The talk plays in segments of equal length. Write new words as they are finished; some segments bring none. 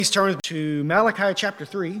Please turn to Malachi chapter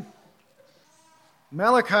 3.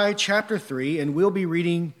 Malachi chapter 3, and we'll be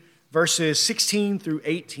reading verses 16 through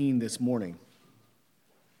 18 this morning.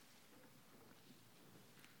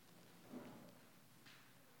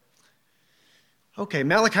 Okay,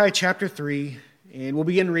 Malachi chapter 3, and we'll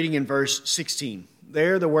begin reading in verse 16.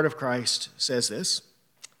 There, the word of Christ says this: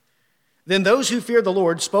 Then those who feared the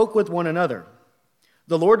Lord spoke with one another.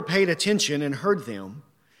 The Lord paid attention and heard them,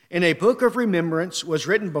 and a book of remembrance was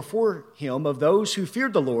written before him of those who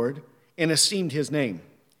feared the Lord and esteemed his name.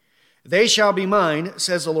 They shall be mine,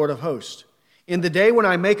 says the Lord of hosts, in the day when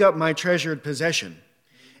I make up my treasured possession.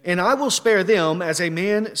 And I will spare them as a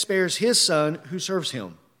man spares his son who serves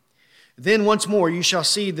him. Then once more you shall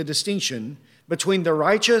see the distinction between the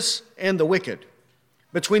righteous and the wicked,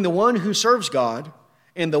 between the one who serves God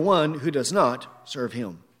and the one who does not serve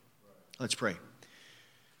him. Let's pray.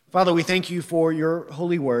 Father, we thank you for your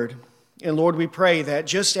holy word. And Lord, we pray that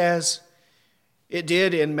just as it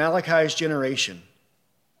did in Malachi's generation,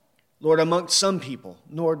 Lord, amongst some people,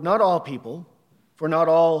 Lord, not all people, for not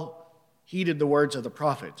all heeded the words of the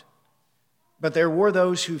prophet, but there were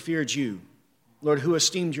those who feared you, Lord, who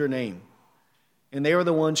esteemed your name. And they are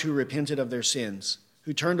the ones who repented of their sins,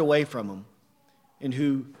 who turned away from them, and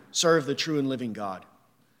who served the true and living God.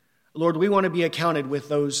 Lord, we want to be accounted with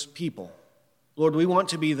those people. Lord, we want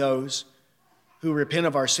to be those who repent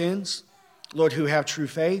of our sins, Lord, who have true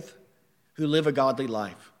faith, who live a godly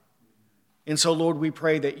life. And so, Lord, we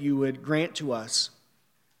pray that you would grant to us,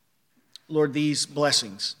 Lord, these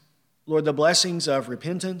blessings. Lord, the blessings of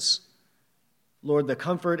repentance, Lord, the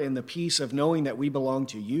comfort and the peace of knowing that we belong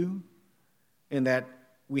to you and that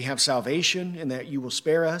we have salvation and that you will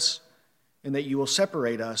spare us and that you will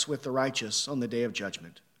separate us with the righteous on the day of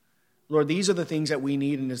judgment. Lord, these are the things that we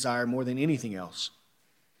need and desire more than anything else.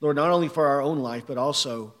 Lord, not only for our own life, but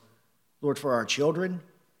also, Lord, for our children,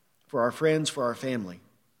 for our friends, for our family.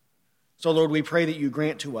 So, Lord, we pray that you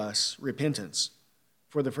grant to us repentance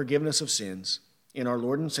for the forgiveness of sins in our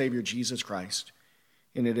Lord and Savior, Jesus Christ.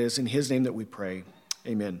 And it is in his name that we pray.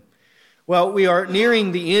 Amen. Well, we are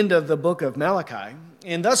nearing the end of the book of Malachi,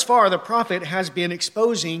 and thus far the prophet has been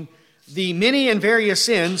exposing the many and various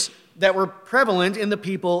sins that were prevalent in the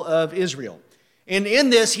people of Israel. And in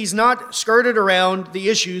this, he's not skirted around the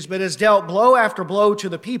issues, but has dealt blow after blow to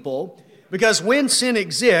the people, because when sin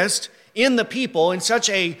exists in the people in such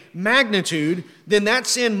a magnitude, then that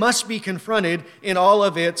sin must be confronted in all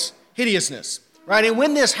of its hideousness, right? And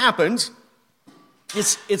when this happens,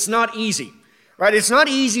 it's not easy, right? It's not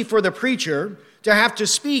easy for the preacher to have to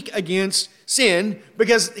speak against sin,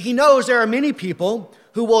 because he knows there are many people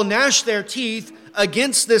who will gnash their teeth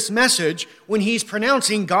against this message when he's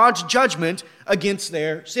pronouncing God's judgment against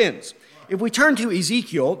their sins. If we turn to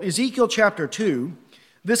Ezekiel chapter 2,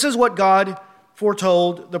 this is what God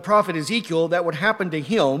foretold the prophet Ezekiel that would happen to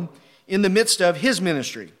him in the midst of his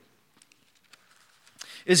ministry.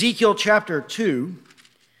 Ezekiel chapter 2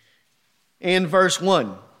 and verse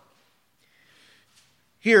 1.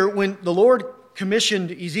 Here, when the Lord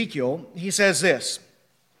commissioned Ezekiel, he says this.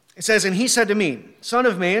 It says, And he said to me, Son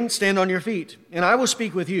of man, stand on your feet, and I will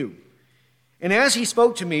speak with you. And as he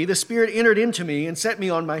spoke to me, the Spirit entered into me and set me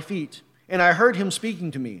on my feet. And I heard him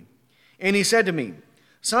speaking to me. And he said to me,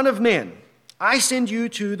 Son of man, I send you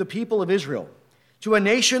to the people of Israel, to a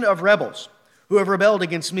nation of rebels who have rebelled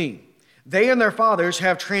against me. They and their fathers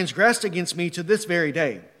have transgressed against me to this very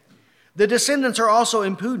day. The descendants are also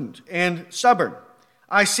impudent and stubborn.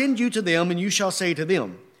 I send you to them, and you shall say to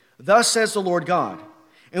them, Thus says the Lord God.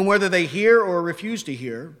 And whether they hear or refuse to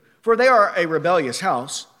hear, for they are a rebellious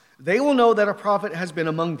house, they will know that a prophet has been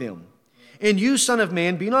among them. And you, son of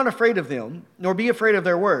man, be not afraid of them, nor be afraid of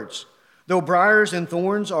their words. Though briars and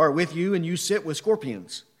thorns are with you, and you sit with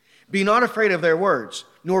scorpions. Be not afraid of their words,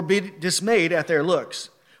 nor be dismayed at their looks.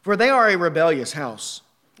 For they are a rebellious house.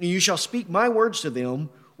 And you shall speak my words to them,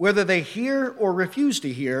 whether they hear or refuse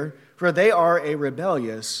to hear, for they are a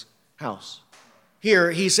rebellious house.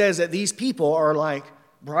 Here he says that these people are like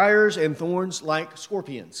briars and thorns, like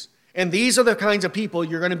scorpions. And these are the kinds of people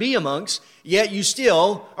you're going to be amongst, yet you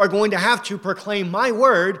still are going to have to proclaim my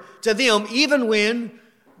word to them, even when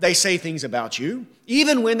they say things about you,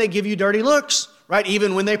 even when they give you dirty looks, right?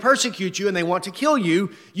 Even when they persecute you and they want to kill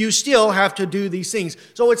you, you still have to do these things.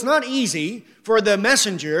 So it's not easy for the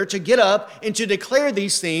messenger to get up and to declare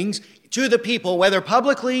these things to the people, whether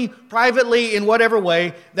publicly, privately, in whatever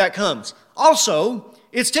way that comes. Also,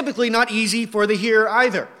 it's typically not easy for the hearer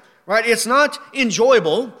either, right? It's not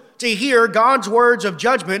enjoyable to hear God's words of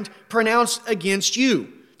judgment pronounced against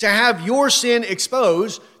you, to have your sin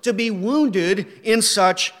exposed, to be wounded in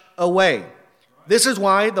such a way. This is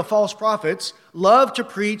why the false prophets love to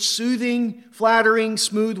preach soothing, flattering,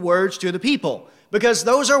 smooth words to the people, because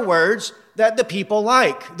those are words that the people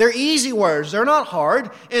like. They're easy words. They're not hard,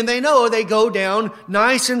 and they know they go down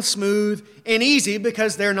nice and smooth and easy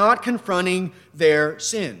because they're not confronting their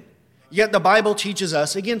sin. Yet the Bible teaches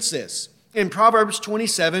us against this. In Proverbs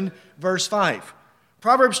 27, verse 5.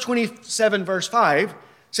 Proverbs 27, verse 5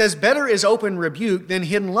 says, "Better is open rebuke than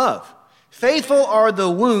hidden love. Faithful are the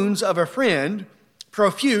wounds of a friend,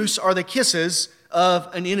 profuse are the kisses of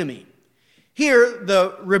an enemy." Here,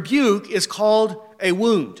 the rebuke is called a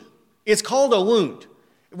wound. It's called a wound,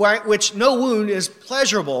 which no wound is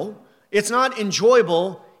pleasurable. It's not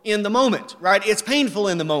enjoyable in the moment, right? It's painful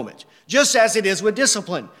in the moment, just as it is with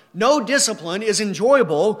discipline. No discipline is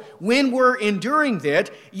enjoyable when we're enduring that,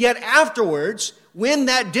 yet afterwards, when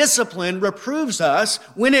that discipline reproves us,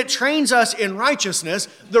 when it trains us in righteousness,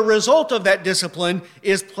 the result of that discipline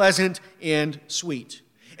is pleasant and sweet.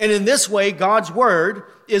 And in this way, God's word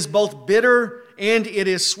is both bitter and it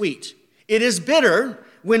is sweet. It is bitter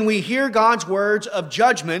when we hear God's words of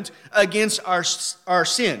judgment against our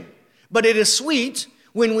sin. But it is sweet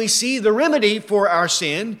when we see the remedy for our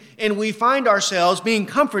sin and we find ourselves being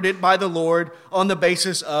comforted by the Lord on the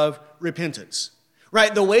basis of repentance.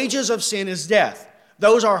 Right? The wages of sin is death.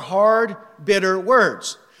 Those are hard, bitter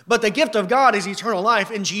words. But the gift of God is eternal life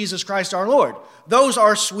in Jesus Christ our Lord. Those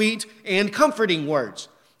are sweet and comforting words.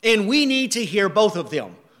 And we need to hear both of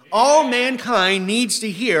them. All mankind needs to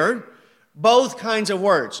hear both kinds of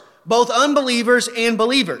words. Both unbelievers and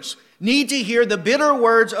believers need to hear the bitter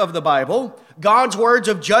words of the Bible, God's words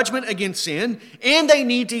of judgment against sin, and they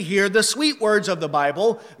need to hear the sweet words of the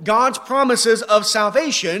Bible, God's promises of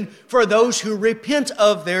salvation for those who repent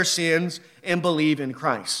of their sins and believe in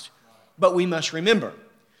Christ. But we must remember,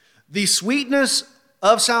 the sweetness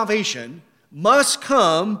of salvation must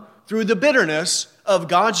come through the bitterness of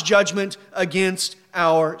God's judgment against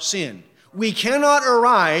our sin. We cannot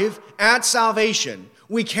arrive at salvation.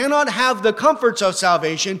 We cannot have the comforts of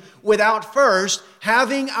salvation without first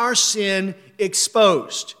having our sin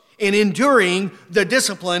exposed and enduring the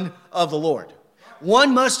discipline of the Lord.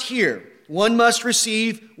 One must hear, one must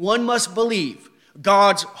receive, one must believe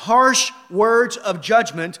God's harsh words of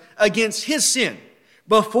judgment against his sin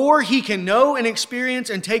before he can know and experience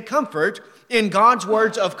and take comfort in God's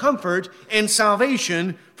words of comfort and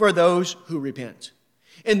salvation for those who repent.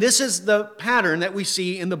 And this is the pattern that we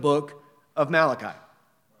see in the book of Malachi.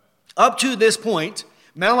 Up to this point,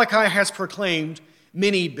 Malachi has proclaimed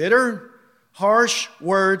many bitter, harsh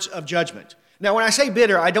words of judgment. Now, when I say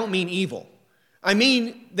bitter, I don't mean evil. I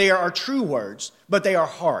mean they are true words, but they are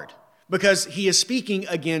hard because he is speaking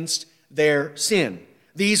against their sin.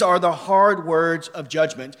 These are the hard words of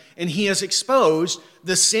judgment, and he has exposed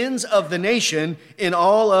the sins of the nation in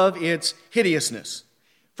all of its hideousness.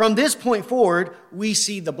 From this point forward, we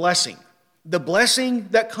see the blessing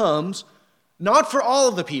that comes not for all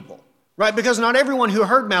of the people, right? Because not everyone who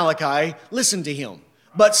heard Malachi listened to him,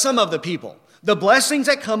 but some of the people. The blessings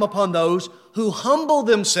that come upon those who humble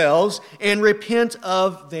themselves and repent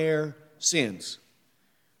of their sins.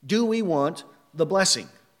 Do we want the blessing?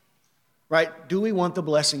 Right? Do we want the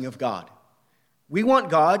blessing of God? We want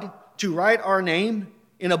God to write our name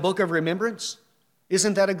in a book of remembrance.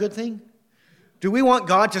 Isn't that a good thing? Do we want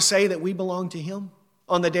God to say that we belong to him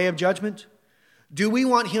on the day of judgment? Do we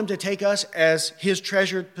want him to take us as his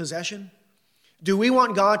treasured possession? Do we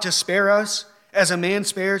want God to spare us as a man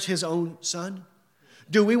spares his own son?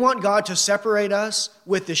 Do we want God to separate us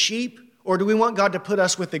with the sheep, or do we want God to put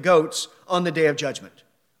us with the goats on the day of judgment?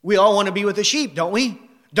 We all want to be with the sheep, don't we?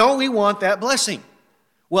 Don't we want that blessing?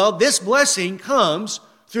 Well, this blessing comes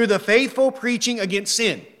through the faithful preaching against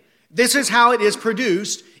sin. This is how it is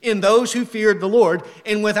produced in those who feared the Lord.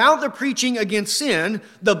 And without the preaching against sin,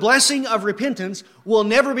 the blessing of repentance will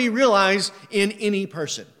never be realized in any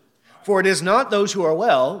person. For it is not those who are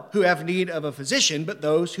well who have need of a physician, but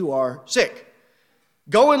those who are sick.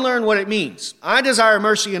 Go and learn what it means. I desire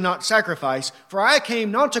mercy and not sacrifice, for I came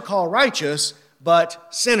not to call righteous, but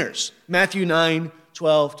sinners. Matthew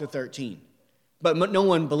 9:12-13. But no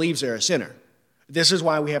one believes they're a sinner. This is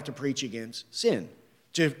why we have to preach against sin,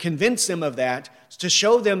 to convince them of that, to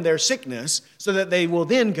show them their sickness, so that they will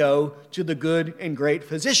then go to the good and great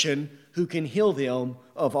physician who can heal them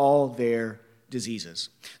of all their diseases.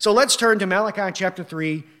 So let's turn to Malachi chapter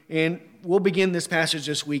 3, and we'll begin this passage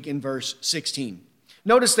this week in verse 16.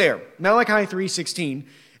 Notice there, Malachi 3:16,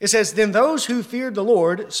 it says, "Then those who feared the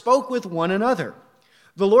Lord spoke with one another.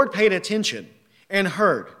 The Lord paid attention and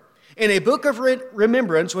heard, and a book of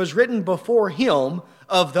remembrance was written before him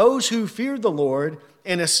of those who feared the Lord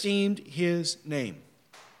and esteemed his name."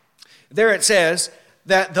 There it says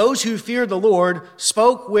that those who feared the Lord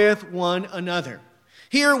spoke with one another.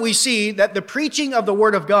 Here we see that the preaching of the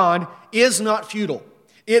word of God is not futile.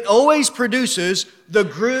 It always produces the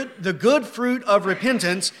good fruit of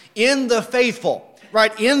repentance in the faithful,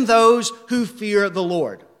 right? In those who fear the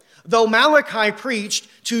Lord. Though Malachi preached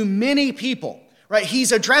to many people, right?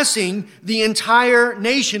 He's addressing the entire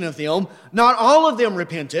nation of them. Not all of them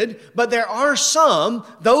repented, but there are some,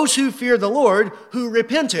 those who fear the Lord, who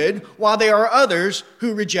repented, while there are others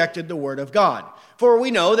who rejected the word of God. For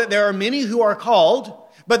we know that there are many who are called,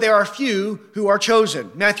 but there are few who are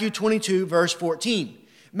chosen. Matthew 22, verse 14.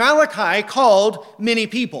 Malachi called many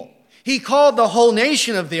people. He called the whole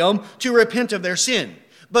nation of them to repent of their sin.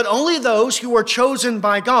 But only those who were chosen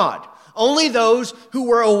by God, only those who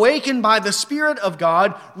were awakened by the Spirit of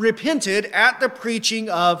God repented at the preaching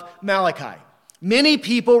of Malachi. Many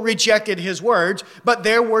people rejected his words, but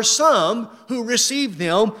there were some who received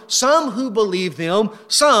them, some who believed them,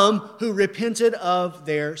 some who repented of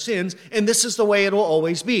their sins. And this is the way it will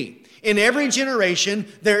always be. In every generation,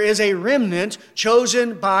 there is a remnant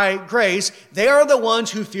chosen by grace. They are the ones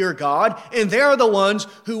who fear God, and they are the ones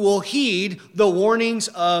who will heed the warnings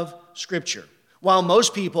of Scripture. While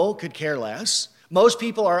most people could care less, most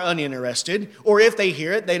people are uninterested, or if they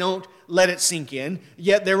hear it, they don't let it sink in,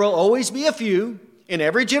 yet there will always be a few in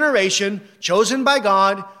every generation chosen by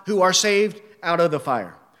God who are saved out of the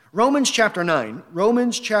fire. Romans chapter 9,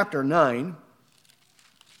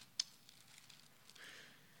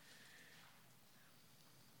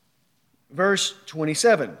 verse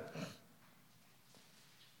 27.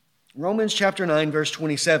 Romans chapter 9, verse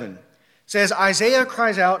 27 says, Isaiah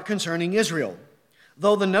cries out concerning Israel,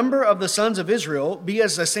 though the number of the sons of Israel be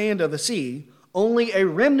as the sand of the sea, only a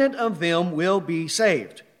remnant of them will be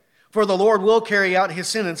saved. For the Lord will carry out his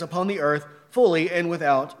sentence upon the earth fully and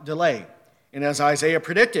without delay. And as Isaiah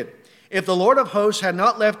predicted, if the Lord of hosts had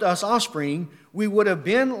not left us offspring, we would have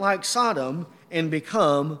been like Sodom and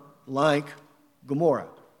become like Gomorrah.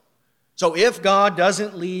 So if God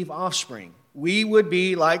doesn't leave offspring, we would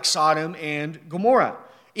be like Sodom and Gomorrah.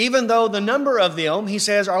 Even though the number of them, he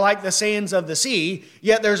says, are like the sands of the sea,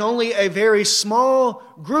 yet there's only a very small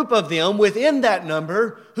group of them within that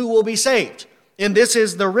number who will be saved. And this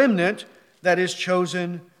is the remnant that is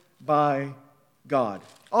chosen by God.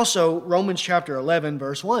 Also, Romans chapter 11,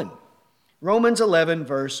 verse 1. Romans 11,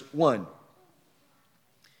 verse 1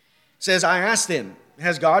 says, I ask then,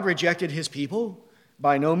 has God rejected his people?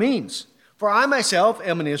 By no means. For I myself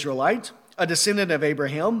am an Israelite, a descendant of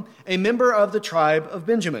Abraham, a member of the tribe of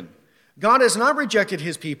Benjamin. God has not rejected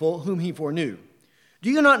his people whom he foreknew. Do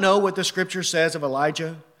you not know what the scripture says of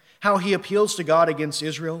Elijah, how he appeals to God against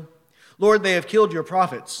Israel? Lord, they have killed your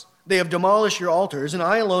prophets. They have demolished your altars, and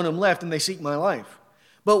I alone am left, and they seek my life.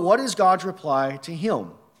 But what is God's reply to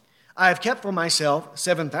him? I have kept for myself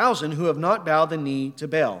 7,000 who have not bowed the knee to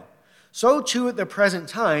Baal. So too at the present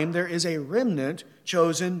time there is a remnant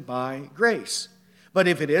chosen by grace. But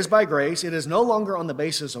if it is by grace, it is no longer on the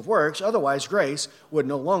basis of works, otherwise grace would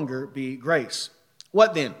no longer be grace.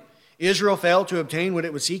 What then? Israel failed to obtain what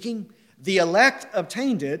it was seeking? The elect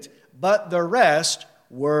obtained it, but the rest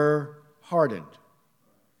were hardened.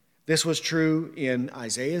 This was true in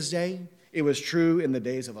Isaiah's day. It was true in the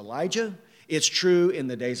days of Elijah. It's true in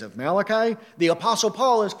the days of Malachi. The Apostle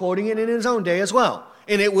Paul is quoting it in his own day as well.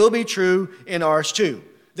 And it will be true in ours too.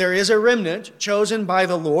 There is a remnant chosen by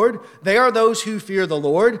the Lord. They are those who fear the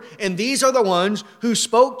Lord. And these are the ones who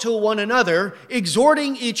spoke to one another,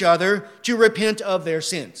 exhorting each other to repent of their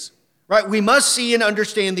sins. Right? We must see and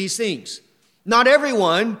understand these things. Not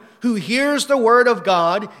everyone who hears the word of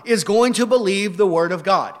God is going to believe the word of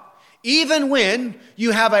God. Even when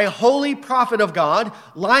you have a holy prophet of God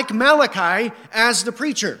like Malachi as the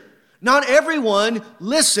preacher. Not everyone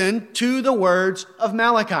listened to the words of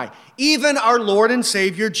Malachi. Even our Lord and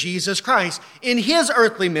Savior Jesus Christ, in his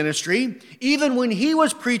earthly ministry, even when he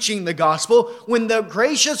was preaching the gospel, when the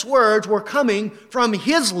gracious words were coming from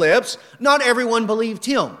his lips, not everyone believed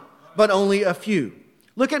him, but only a few.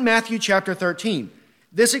 Look at Matthew chapter 13.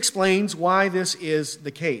 This explains why this is the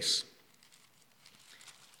case.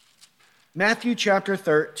 Matthew chapter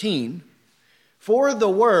 13, for the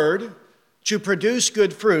word to produce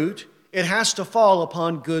good fruit, it has to fall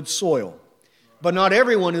upon good soil. But not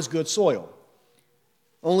everyone is good soil.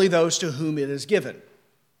 Only those to whom it is given.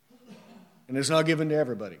 And it's not given to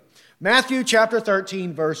everybody. Matthew chapter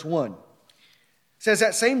 13, verse 1 says,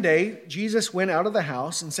 that same day, Jesus went out of the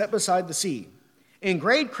house and sat beside the sea. And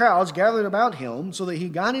great crowds gathered about him, so that he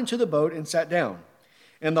got into the boat and sat down.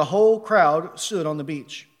 And the whole crowd stood on the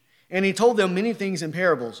beach. And he told them many things in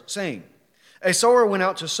parables, saying, a sower went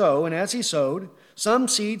out to sow, and as he sowed, Some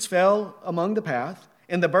seeds fell among the path,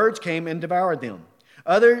 and the birds came and devoured them.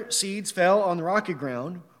 Other seeds fell on the rocky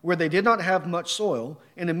ground, where they did not have much soil,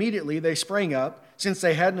 and immediately they sprang up, since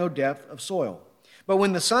they had no depth of soil. But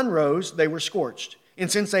when the sun rose, they were scorched,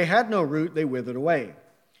 and since they had no root, they withered away.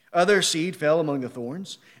 Other seed fell among the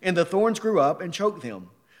thorns, and the thorns grew up and choked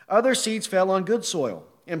them. Other seeds fell on good soil,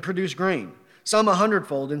 and produced grain, some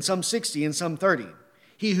 100-fold, and some 60, and some 30.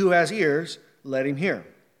 He who has ears, let him hear.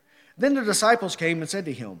 Then the disciples came and said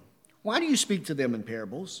to him, Why do you speak to them in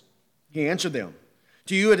parables? He answered them,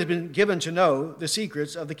 To you it has been given to know the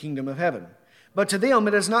secrets of the kingdom of heaven, but to them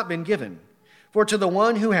it has not been given. For to the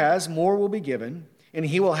one who has, more will be given, and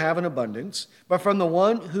he will have an abundance. But from the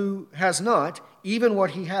one who has not, even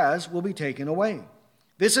what he has will be taken away.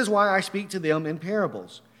 This is why I speak to them in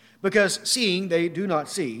parables, because seeing they do not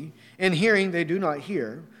see, and hearing they do not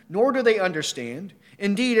hear, nor do they understand.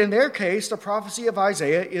 Indeed, in their case, the prophecy of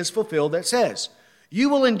Isaiah is fulfilled that says, You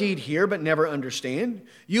will indeed hear, but never understand.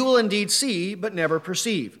 You will indeed see, but never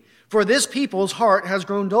perceive. For this people's heart has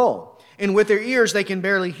grown dull, and with their ears they can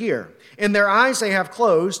barely hear. And their eyes they have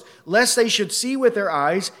closed, lest they should see with their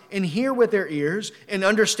eyes, and hear with their ears, and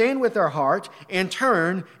understand with their heart, and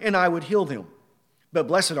turn, and I would heal them. But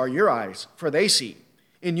blessed are your eyes, for they see,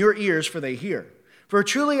 and your ears, for they hear. For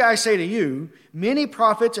truly I say to you, many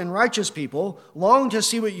prophets and righteous people longed to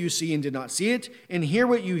see what you see and did not see it, and hear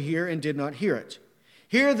what you hear and did not hear it.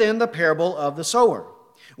 Hear then the parable of the sower.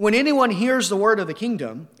 When anyone hears the word of the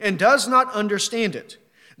kingdom and does not understand it,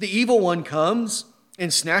 the evil one comes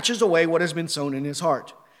and snatches away what has been sown in his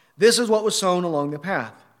heart. This is what was sown along the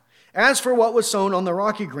path. As for what was sown on the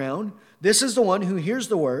rocky ground, this is the one who hears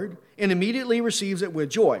the word and immediately receives it with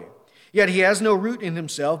joy. Yet he has no root in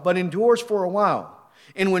himself, but endures for a while.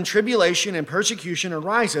 And when tribulation and persecution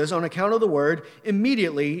arises on account of the word,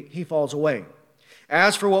 immediately he falls away.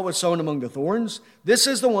 As for what was sown among the thorns, this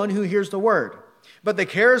is the one who hears the word. But the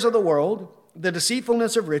cares of the world, the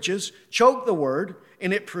deceitfulness of riches, choke the word,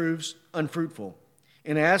 and it proves unfruitful.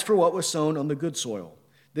 And as for what was sown on the good soil,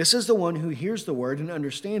 this is the one who hears the word and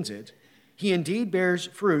understands it. He indeed bears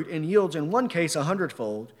fruit and yields in one case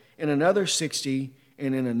 100-fold, in another 60,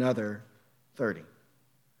 and in another 30.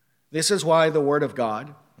 This is why the word of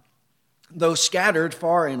God, though scattered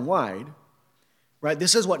far and wide, right?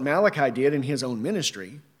 This is what Malachi did in his own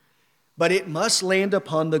ministry, but it must land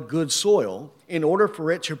upon the good soil in order for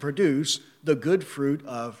it to produce the good fruit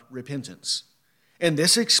of repentance. And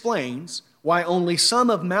this explains why only some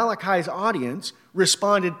of Malachi's audience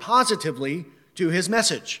responded positively to his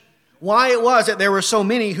message. Why it was that there were so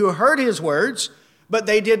many who heard his words, but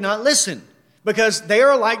they did not listen. Because they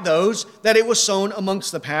are like those that it was sown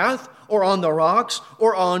amongst the path, or on the rocks,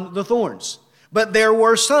 or on the thorns. But there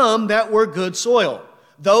were some that were good soil,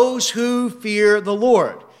 those who fear the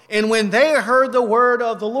Lord. And when they heard the word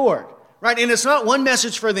of the Lord, right? And it's not one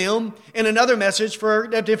message for them and another message for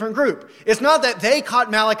a different group. It's not that they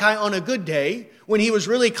caught Malachi on a good day when he was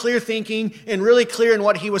really clear thinking and really clear in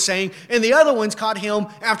what he was saying, and the other ones caught him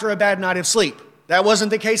after a bad night of sleep. That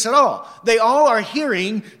wasn't the case at all. They all are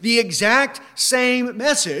hearing the exact same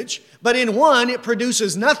message, but in one it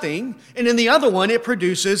produces nothing, and in the other one it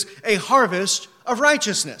produces a harvest of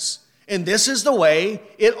righteousness. And this is the way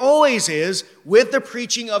it always is with the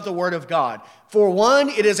preaching of the Word of God. For one,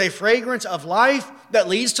 it is a fragrance of life that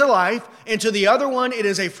leads to life, and to the other one, it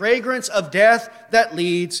is a fragrance of death that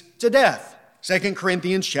leads to death. 2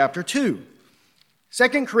 Corinthians chapter 2.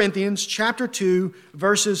 2 Corinthians chapter 2,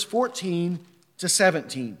 verses 14 to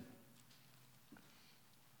 17.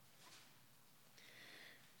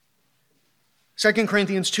 Second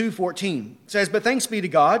Corinthians 2:14 says, But thanks be to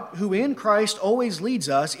God, who in Christ always leads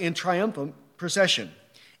us in triumphant procession,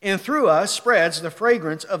 and through us spreads the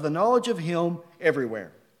fragrance of the knowledge of him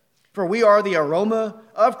everywhere. For we are the aroma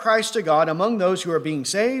of Christ to God among those who are being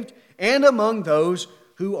saved and among those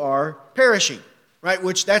who are perishing. Right?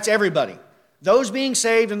 Which that's everybody. Those being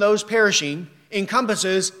saved and those perishing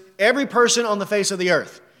encompasses every person on the face of the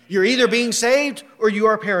earth. You're either being saved or you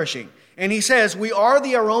are perishing. And he says, we are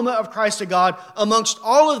the aroma of Christ to God amongst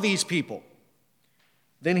all of these people.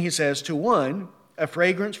 Then he says, to one, a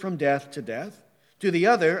fragrance from death to death, to the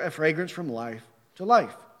other, a fragrance from life to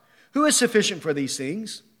life. Who is sufficient for these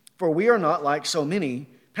things? For we are not like so many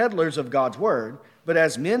peddlers of God's word, but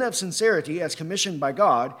as men of sincerity, as commissioned by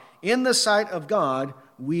God, in the sight of God,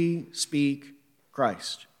 we speak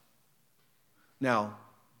Christ. Now,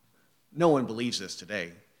 no one believes this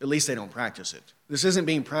today. At least they don't practice it. This isn't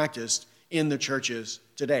being practiced in the churches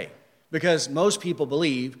today because most people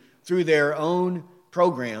believe through their own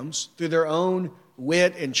programs, through their own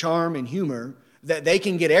wit and charm and humor, that they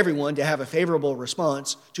can get everyone to have a favorable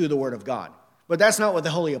response to the Word of God. But that's not what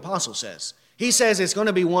the Holy Apostle says. He says it's going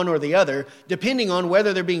to be one or the other, depending on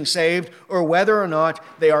whether they're being saved or whether or not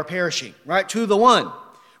they are perishing. Right? To the one,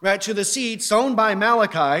 right? To the seed sown by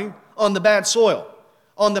Malachi on the bad soil,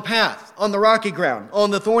 on the path, on the rocky ground, on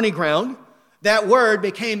the thorny ground, that word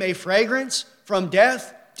became a fragrance from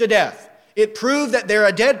death to death. It proved that they're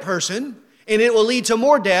a dead person, and it will lead to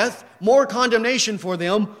more death, more condemnation for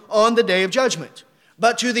them on the day of judgment.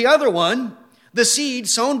 But to the other one, the seed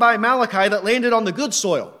sown by Malachi that landed on the good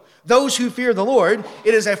soil, those who fear the Lord,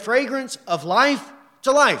 it is a fragrance of life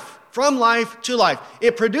to life, from life to life.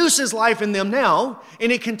 It produces life in them now, and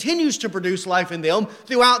it continues to produce life in them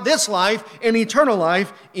throughout this life and eternal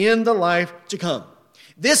life in the life to come.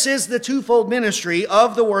 This is the twofold ministry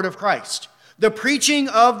of the Word of Christ. The preaching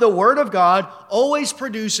of the Word of God always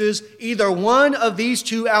produces either one of these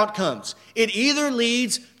two outcomes. It either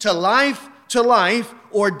leads to life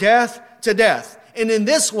or death to death. And in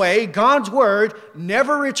this way, God's Word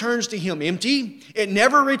never returns to Him empty. It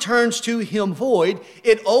never returns to Him void.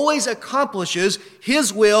 It always accomplishes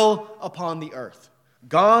His will upon the earth.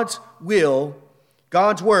 God's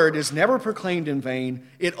Word is never proclaimed in vain.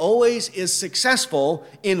 It always is successful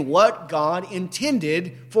in what God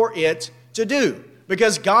intended for it to do.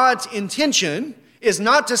 Because God's intention is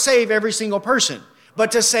not to save every single person,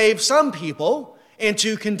 but to save some people and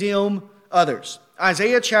to condemn others.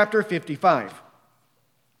 Isaiah chapter 55.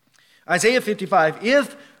 Isaiah 55,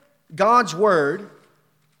 if God's word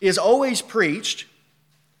is always preached,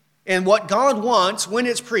 and what God wants when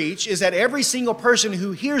it's preached is that every single person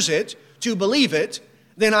who hears it to believe it,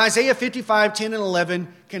 then Isaiah 55, 10 and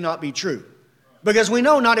 11 cannot be true. Because we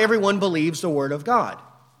know not everyone believes the word of God.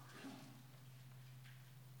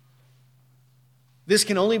 This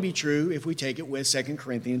can only be true if we take it with 2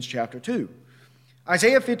 Corinthians chapter 2.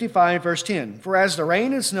 Isaiah 55, verse 10, for as the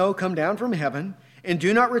rain and snow come down from heaven, and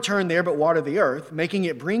do not return there but water the earth, making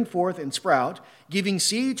it bring forth and sprout, giving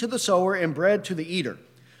seed to the sower and bread to the eater,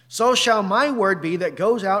 so shall my word be that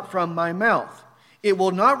goes out from my mouth. It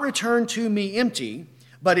will not return to me empty,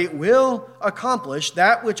 but it will accomplish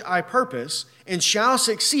that which I purpose, and shall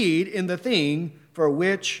succeed in the thing for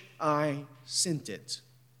which I sent it.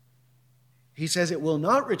 He says it will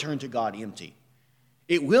not return to God empty.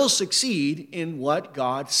 It will succeed in what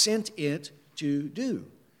God sent it to do.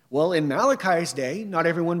 Well, in Malachi's day, not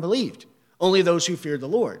everyone believed, only those who feared the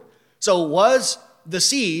Lord. So was the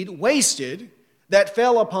seed wasted that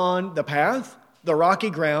fell upon the path, the rocky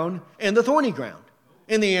ground, and the thorny ground?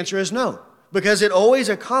 And the answer is no, because it always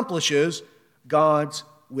accomplishes God's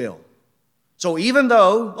will. So even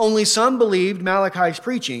though only some believed Malachi's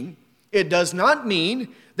preaching, it does not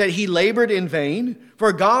mean that he labored in vain,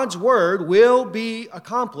 for God's word will be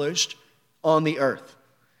accomplished on the earth.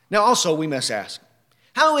 Now also we must ask,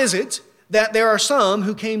 how is it that there are some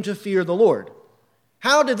who came to fear the Lord?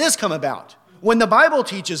 How did this come about when the Bible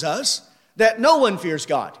teaches us that no one fears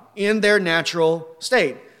God in their natural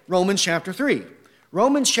state? Romans chapter 3.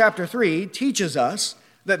 Romans chapter 3 teaches us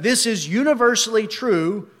that this is universally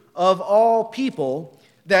true of all people,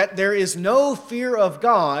 that there is no fear of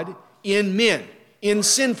God in men, in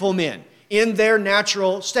sinful men, in their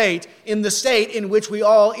natural state, in the state in which we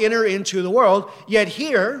all enter into the world. Yet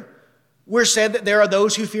here, we're said that there are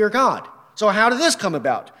those who fear God. So how did this come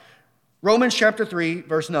about? Romans chapter 3,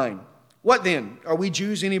 verse 9. What then? Are we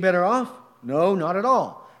Jews any better off? No, not at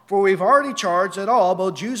all. For we've already charged that all,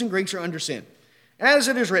 both Jews and Greeks, are under sin. As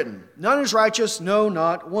it is written, none is righteous, no,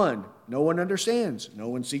 not one. No one understands. No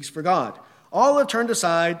one seeks for God. All have turned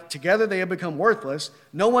aside. Together they have become worthless.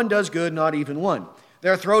 No one does good, not even one.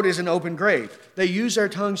 Their throat is an open grave. They use their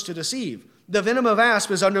tongues to deceive. The venom of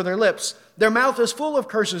asp is under their lips. Their mouth is full of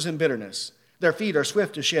curses and bitterness. Their feet are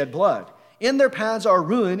swift to shed blood. In their paths are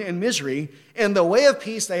ruin and misery, and the way of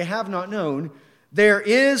peace they have not known. There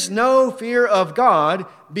is no fear of God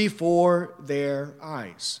before their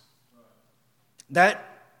eyes. That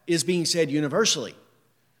is being said universally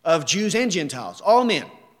of Jews and Gentiles, all men.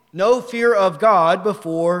 No fear of God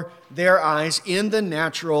before their eyes in the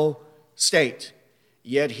natural state.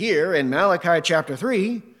 Yet here in Malachi chapter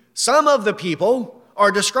 3, some of the people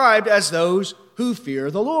are described as those who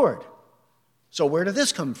fear the Lord. So where did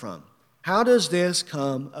this come from? How does this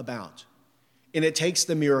come about? And it takes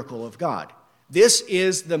the miracle of God. This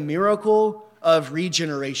is the miracle of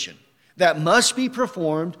regeneration that must be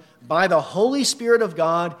performed by the Holy Spirit of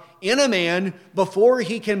God in a man before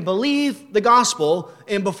he can believe the gospel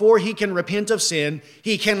and before he can repent of sin.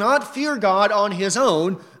 He cannot fear God on his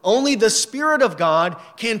own. Only the Spirit of God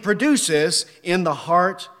can produce this in the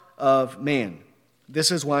heart of man.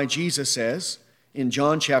 This is why Jesus says in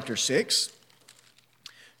John chapter 6,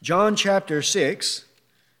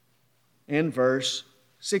 and verse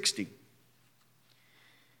 60.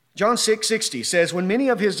 John 6:60 says, when many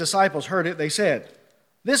of his disciples heard it, they said,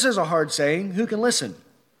 "This is a hard saying, who can listen?"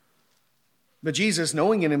 But Jesus,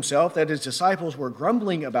 knowing in himself that his disciples were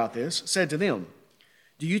grumbling about this, said to them,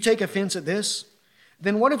 "Do you take offense at this?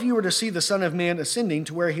 Then what if you were to see the Son of Man ascending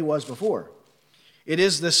to where he was before? It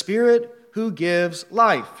is the Spirit who gives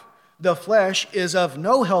life. The flesh is of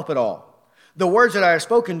no help at all. The words that I have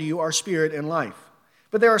spoken to you are spirit and life.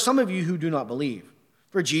 But there are some of you who do not believe."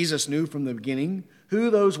 For Jesus knew from the beginning who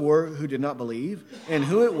those were who did not believe and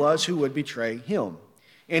who it was who would betray him.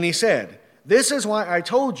 And he said, "This is why I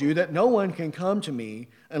told you that no one can come to me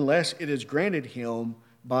unless it is granted him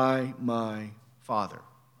by my Father."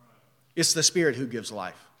 It's the Spirit who gives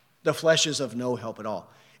life. The flesh is of no help at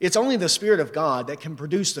all. It's only the Spirit of God that can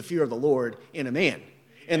produce the fear of the Lord in a man.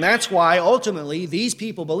 And that's why ultimately these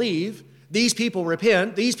people believe, these people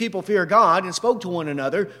repent, these people fear God and spoke to one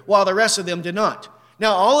another while the rest of them did not.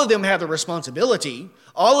 Now, all of them have the responsibility.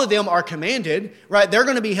 All of them are commanded, right? They're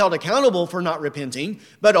going to be held accountable for not repenting.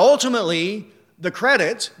 But ultimately, the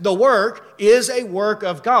credit, the work, is a work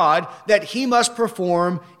of God that he must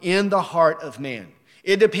perform in the heart of man.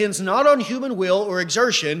 It depends not on human will or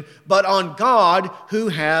exertion, but on God who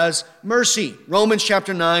has mercy. Romans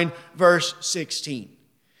chapter 9, verse 16.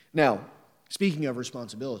 Now, speaking of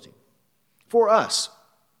responsibility, for us,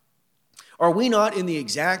 are we not in the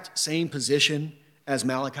exact same position as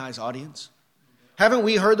Malachi's audience? Haven't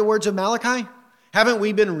we heard the words of Malachi? Haven't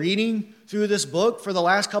we been reading through this book for the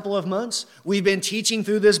last couple of months? We've been teaching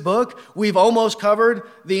through this book. We've almost covered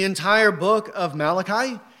the entire book of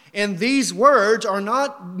Malachi. And these words are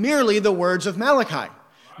not merely the words of Malachi,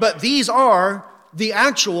 but these are the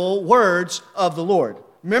actual words of the Lord.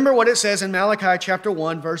 Remember what it says in Malachi chapter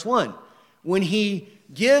 1, verse 1. When he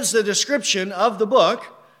gives the description of the book,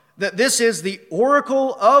 that this is the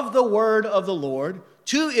oracle of the word of the Lord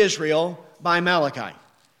to Israel by Malachi.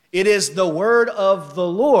 It is the word of the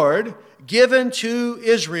Lord given to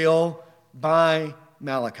Israel by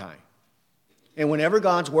Malachi. And whenever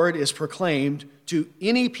God's word is proclaimed to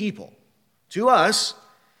any people, to us,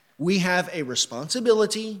 we have a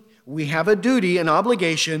responsibility, we have a duty, an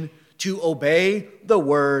obligation to obey the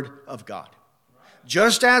word of God.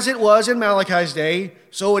 Just as it was in Malachi's day,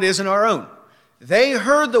 so it is in our own. They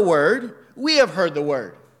heard the word, we have heard the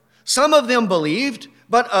word. Some of them believed,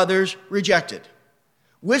 but others rejected.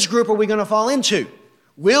 Which group are we going to fall into?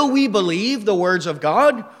 Will we believe the words of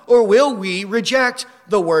God, or will we reject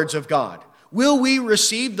the words of God? Will we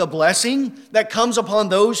receive the blessing that comes upon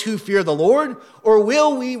those who fear the Lord, or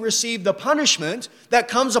will we receive the punishment that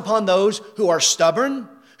comes upon those who are stubborn,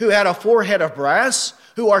 who had a forehead of brass,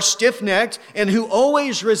 who are stiff-necked, and who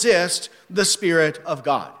always resist the Spirit of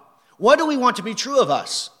God? What do we want to be true of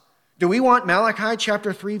us? Do we want Malachi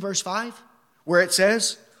chapter 3, verse 5, where it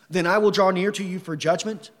says, "Then I will draw near to you for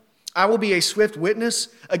judgment. I will be a swift witness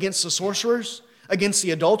against the sorcerers, against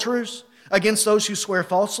the adulterers, against those who swear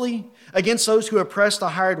falsely, against those who oppress the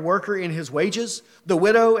hired worker in his wages, the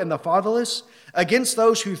widow and the fatherless, against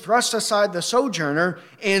those who thrust aside the sojourner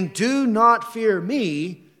and do not fear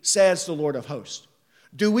me, says the Lord of hosts."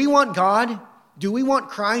 Do we want God? Do we want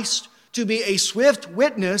Christ to be a swift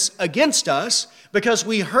witness against us because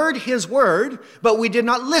we heard his word, but we did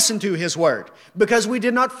not listen to his word, because we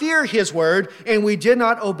did not fear his word and we did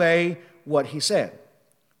not obey what he said?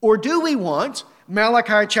 Or do we want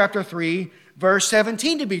Malachi chapter 3, verse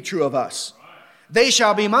 17 to be true of us? "They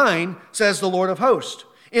shall be mine, says the Lord of hosts,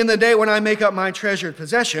 in the day when I make up my treasured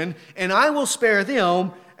possession, and I will spare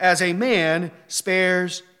them as a man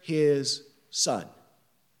spares his son."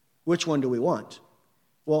 Which one do we want?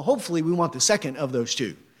 Well, hopefully we want the second of those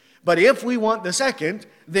two. But if we want the second,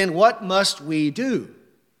 then what must we do?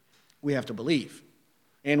 We have to believe,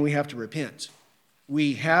 and we have to repent.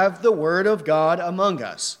 We have the word of God among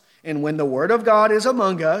us. And when the word of God is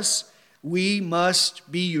among us, we must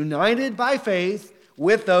be united by faith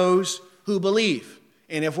with those who believe.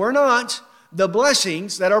 And if we're not, the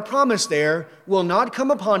blessings that are promised there will not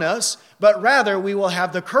come upon us, but rather we will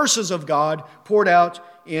have the curses of God poured out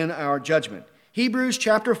in our judgment. Hebrews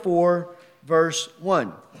chapter 4, verse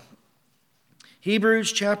 1.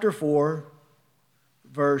 Hebrews chapter 4,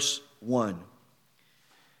 verse 1.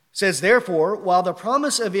 Says, "Therefore, while the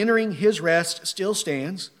promise of entering his rest still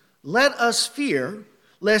stands, let us fear,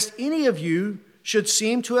 lest any of you should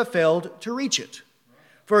seem to have failed to reach it.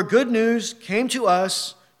 For good news came to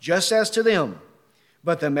us just as to them.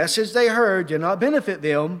 But the message they heard did not benefit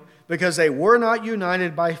them, because they were not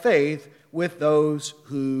united by faith with those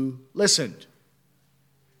who listened."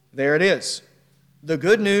 There it is. The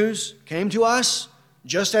good news came to us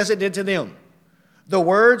just as it did to them. The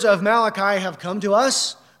words of Malachi have come to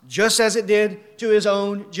us just as it did to his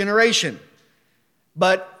own generation.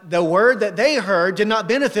 But the word that they heard did not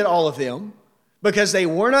benefit all of them because they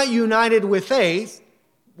were not united with faith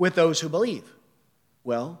with those who believe.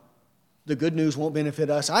 Well, the good news won't benefit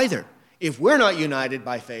us either if we're not united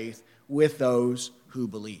by faith with those who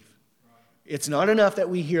believe. It's not enough that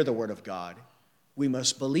we hear the word of God. We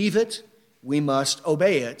must believe it. We must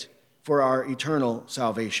obey it for our eternal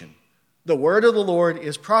salvation. The word of the Lord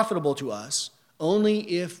is profitable to us only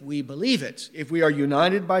if we believe it, if we are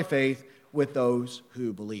united by faith with those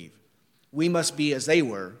who believe. We must be as they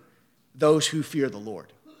were, those who fear the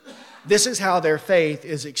Lord. This is how their faith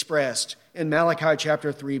is expressed in Malachi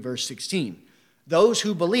chapter 3, verse 16. Those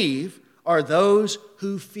who believe are those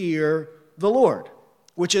who fear the Lord,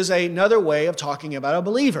 which is another way of talking about a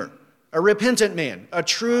believer, a repentant man. A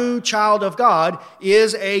true child of God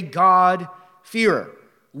is a God-fearer.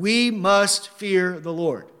 We must fear the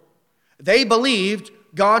Lord. They believed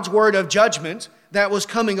God's word of judgment that was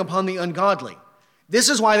coming upon the ungodly. This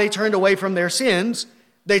is why they turned away from their sins.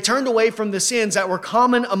 They turned away from the sins that were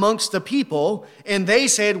common amongst the people, and they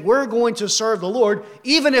said, we're going to serve the Lord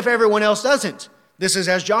even if everyone else doesn't. This is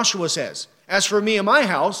as Joshua says. As for me and my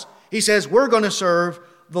house, he says, we're going to serve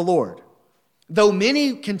the Lord. Though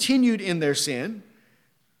many continued in their sin,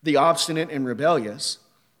 the obstinate and rebellious,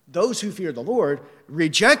 those who feared the Lord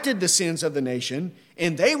rejected the sins of the nation,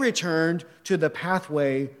 and they returned to the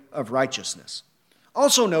pathway of righteousness.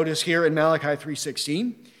 Also notice here in Malachi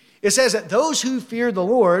 3:16, it says that those who feared the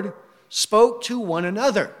Lord spoke to one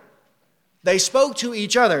another. They spoke to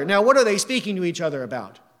each other. Now, what are they speaking to each other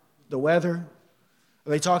about? The weather? Are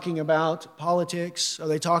they talking about politics? Are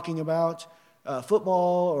they talking about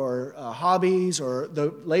football or hobbies or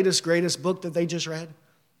the latest, greatest book that they just read?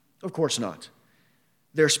 Of course not.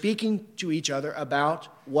 They're speaking to each other about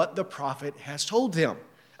what the prophet has told them,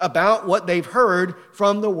 about what they've heard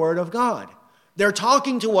from the word of God. They're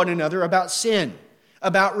talking to one another about sin,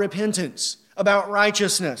 about repentance, about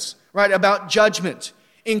righteousness, right? About judgment,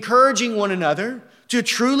 encouraging one another to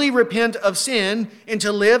truly repent of sin and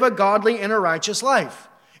to live a godly and a righteous life.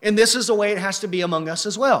 And this is the way it has to be among us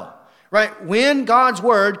as well, right? When God's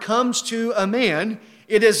word comes to a man,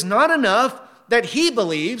 it is not enough that he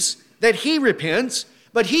believes, that he repents,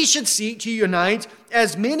 but he should seek to unite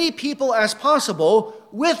as many people as possible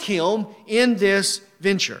with him in this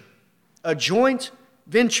venture, a joint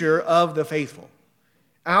venture of the faithful.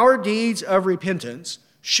 Our deeds of repentance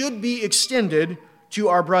should be extended to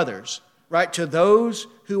our brothers, right? To those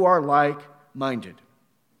who are like-minded.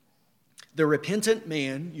 The repentant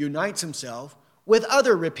man unites himself with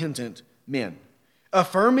other repentant men,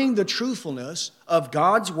 affirming the truthfulness of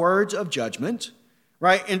God's words of judgment,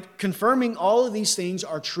 right? And confirming all of these things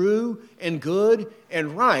are true and good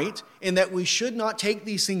and right, and that we should not take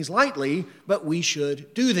these things lightly, but we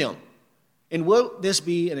should do them. And will this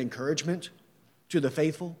be an encouragement to the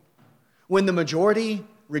faithful? When the majority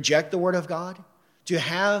reject the word of God, to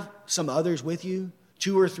have some others with you,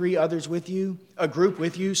 2 or 3 others with you, a group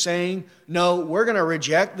with you saying, no, we're going to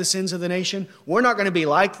reject the sins of the nation. We're not going to be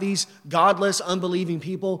like these godless, unbelieving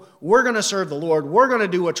people. We're going to serve the Lord. We're going to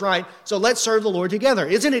do what's right. So let's serve the Lord together.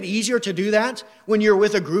 Isn't it easier to do that when you're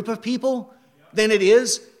with a group of people than it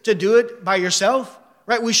is to do it by yourself?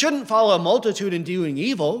 Right? We shouldn't follow a multitude in doing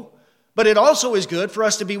evil, but it also is good for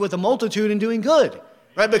us to be with a multitude in doing good.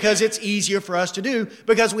 Right? Because it's easier for us to do,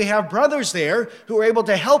 because we have brothers there who are able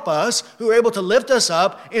to help us, who are able to lift us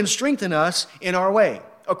up and strengthen us in our way.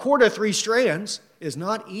 A cord of 3 strands is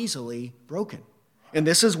not easily broken. And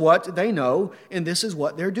this is what they know, and this is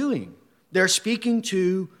what they're doing. They're speaking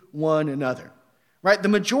to one another. Right? The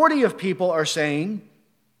majority of people are saying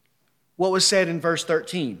what was said in verse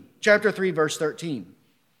 13, chapter 3, verse 13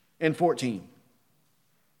 and 14,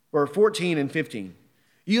 or 14 and 15.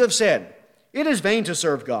 You have said, it is vain to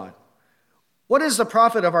serve God. What is the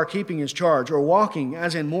profit of our keeping his charge or walking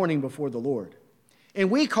as in mourning before the Lord?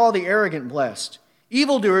 And we call the arrogant blessed.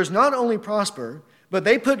 Evildoers not only prosper, but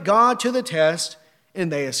they put God to the test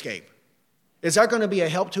and they escape. Is that going to be a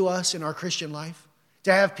help to us in our Christian life?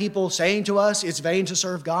 To have people saying to us, it's vain to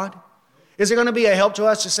serve God? Is it going to be a help to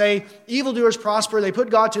us to say, evildoers prosper, they put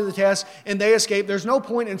God to the test, and they escape? There's no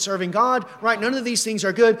point in serving God, right? None of these things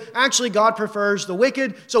are good. Actually, God prefers the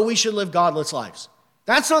wicked, so we should live godless lives.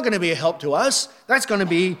 That's not going to be a help to us. That's going to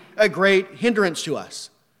be a great hindrance to us.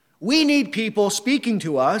 We need people speaking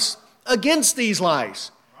to us against these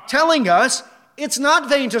lies, telling us it's not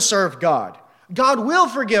vain to serve God. God will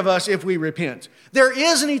forgive us if we repent. There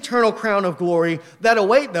is an eternal crown of glory that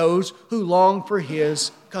await those who long for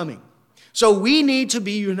his coming. So we need to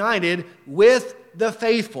be united with the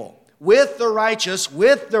faithful, with the righteous,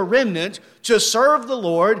 with the remnant, to serve the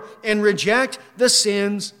Lord and reject the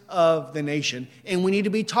sins of the nation. And we need to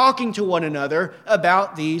be talking to one another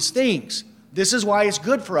about these things. This is why it's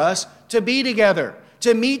good for us to be together,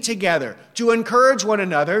 to meet together, to encourage one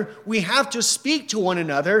another. We have to speak to one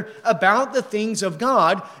another about the things of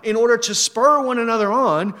God in order to spur one another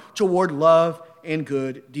on toward love and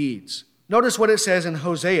good deeds. Notice what it says in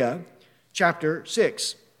Hosea chapter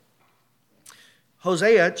 6.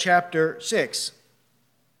 Hosea chapter 6,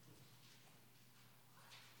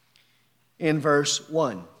 in verse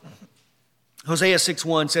 1. Hosea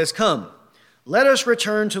 6:1 says, "Come, let us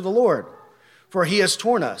return to the Lord, for he has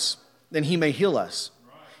torn us, then he may heal us.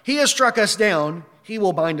 He has struck us down, he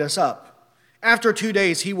will bind us up. After 2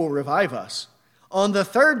 days he will revive us. On the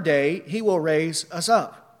third day he will raise us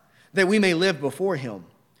up, that we may live before him.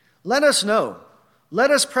 Let us know,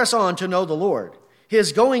 let us press on to know the Lord.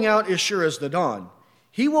 His going out is sure as the dawn.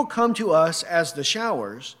 He will come to us as the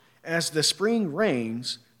showers, as the spring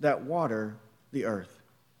rains that water the earth."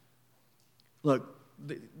 Look,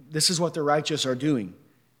 this is what the righteous are doing.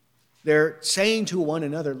 They're saying to one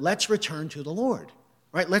another, let's return to the Lord,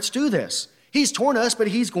 right? Let's do this. He's torn us, but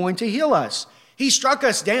he's going to heal us. He struck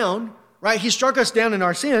us down, right? He struck us down in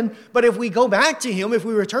our sin, but if we go back to him, if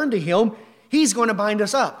we return to him, he's going to bind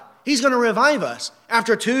us up. He's going to revive us.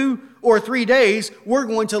 After 2 or 3 days, we're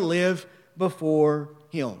going to live before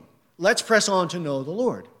him. Let's press on to know the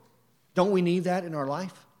Lord. Don't we need that in our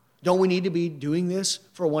life? Don't we need to be doing this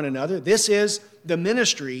for one another? This is the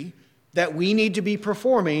ministry that we need to be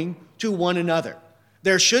performing to one another.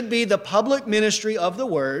 There should be the public ministry of the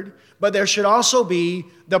word, but there should also be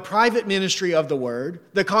the private ministry of the word,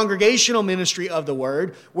 the congregational ministry of the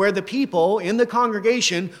word, where the people in the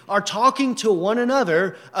congregation are talking to one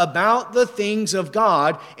another about the things of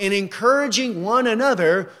God and encouraging one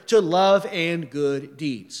another to love and good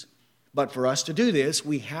deeds. But for us to do this,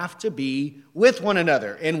 we have to be with one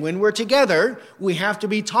another. And when we're together, we have to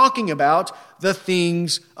be talking about the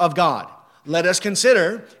things of God. Let us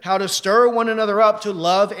consider how to stir one another up to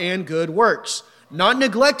love and good works, not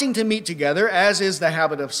neglecting to meet together, as is the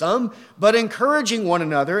habit of some, but encouraging one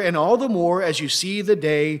another, and all the more as you see the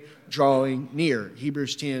day drawing near.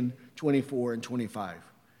 Hebrews 10:24 and 25.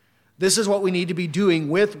 This is what we need to be doing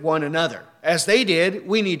with one another. As they did,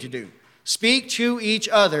 we need to do. Speak to each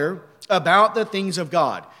other about the things of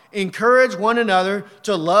God. Encourage one another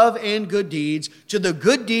to love and good deeds, to the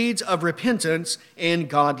good deeds of repentance and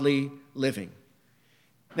godly living.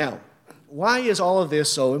 Now, why is all of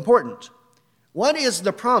this so important? What is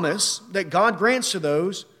the promise that God grants to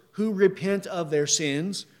those who repent of their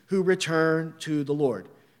sins, who return to the Lord?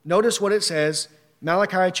 Notice what it says,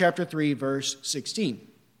 Malachi chapter 3, verse 16.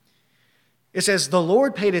 It says, "The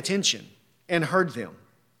Lord paid attention and heard them,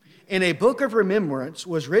 and a book of remembrance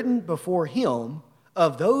was written before him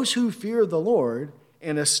of those who fear the Lord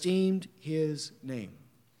and esteemed his name."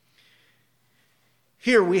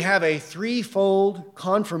 Here we have a threefold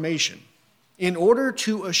confirmation in order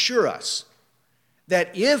to assure us that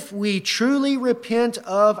if we truly repent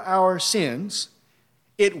of our sins,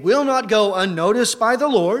 it will not go unnoticed by the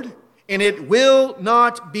Lord, and it will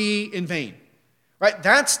not be in vain. Right?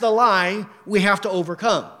 That's the lie we have to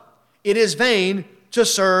overcome. It is vain to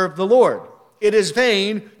serve the Lord. It is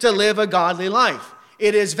vain to live a godly life.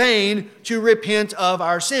 It is vain to repent of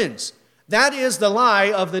our sins. That is the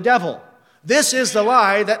lie of the devil. This is the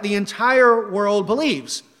lie that the entire world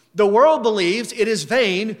believes. The world believes it is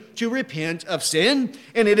vain to repent of sin,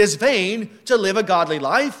 and it is vain to live a godly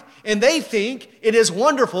life, and they think it is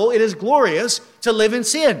wonderful, it is glorious to live in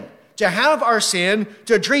sin, to have our sin,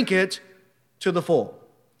 to drink it to the full.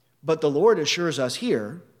 But the Lord assures us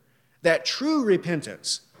here that true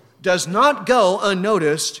repentance does not go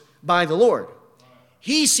unnoticed by the Lord.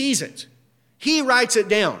 He sees it. He writes it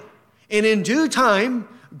down. And in due time,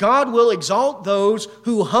 God will exalt those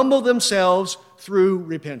who humble themselves through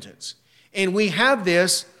repentance. And we have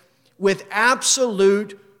this with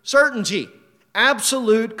absolute certainty,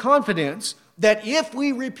 absolute confidence that if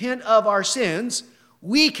we repent of our sins,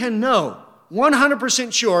 we can know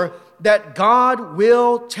 100% sure that God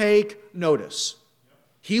will take notice.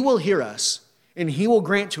 He will hear us, and he will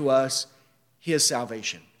grant to us his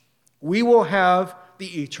salvation. We will have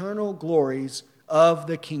the eternal glories of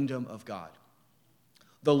the kingdom of God.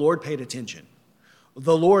 The Lord paid attention.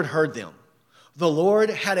 The Lord heard them. The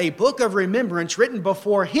Lord had a book of remembrance written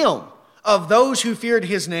before him of those who feared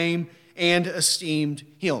his name and esteemed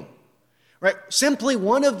him. Right? Simply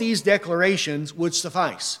one of these declarations would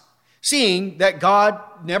suffice, seeing that God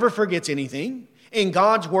never forgets anything, and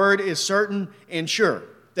God's word is certain and sure,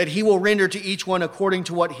 that he will render to each one according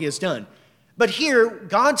to what he has done. But here,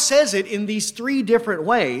 God says it in these three different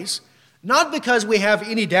ways, not because we have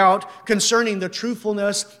any doubt concerning the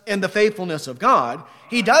truthfulness and the faithfulness of God.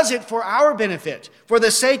 He does it for our benefit, for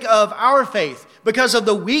the sake of our faith, because of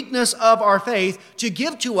the weakness of our faith, to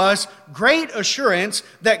give to us great assurance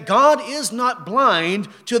that God is not blind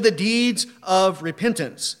to the deeds of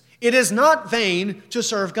repentance. It is not vain to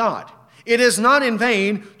serve God. It is not in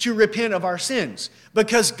vain to repent of our sins,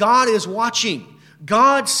 because God is watching.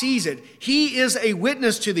 God sees it. He is a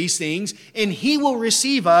witness to these things, and He will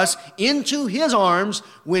receive us into His arms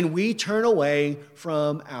when we turn away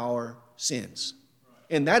from our sins.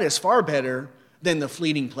 And that is far better than the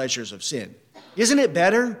fleeting pleasures of sin. Isn't it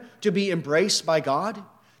better to be embraced by God,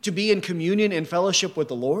 to be in communion and fellowship with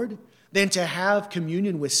the Lord, than to have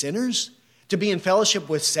communion with sinners, to be in fellowship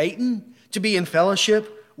with Satan, to be in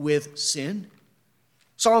fellowship with sin?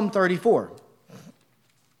 Psalm 34.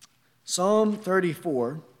 Psalm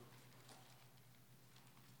 34.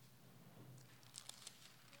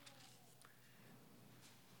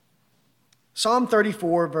 Psalm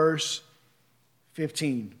 34, verse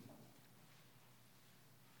 15.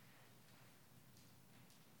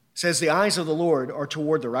 Says, the eyes of the Lord are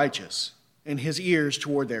toward the righteous, and His ears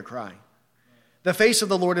toward their cry. The face of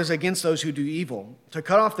the Lord is against those who do evil, to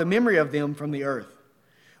cut off the memory of them from the earth.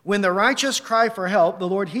 When the righteous cry for help, the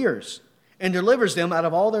Lord hears and delivers them out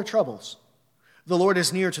of all their troubles. The Lord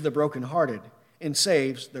is near to the brokenhearted and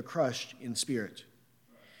saves the crushed in spirit.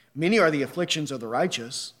 Many are the afflictions of the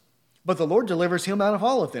righteous, but the Lord delivers him out of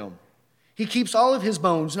all of them. He keeps all of his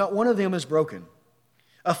bones, not one of them is broken.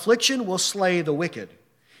 Affliction will slay the wicked,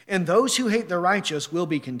 and those who hate the righteous will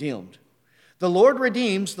be condemned. The Lord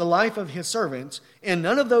redeems the life of His servants, and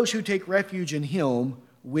none of those who take refuge in Him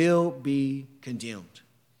will be condemned.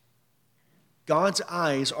 God's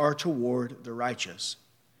eyes are toward the righteous,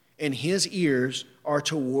 and His ears are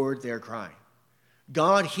toward their cry.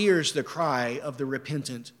 God hears the cry of the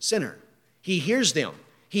repentant sinner. He hears them.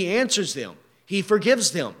 He answers them. He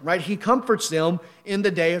forgives them, right? He comforts them in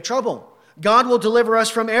the day of trouble. God will deliver us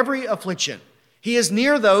from every affliction. He is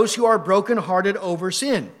near those who are brokenhearted over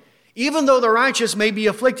sin. Even though the righteous may be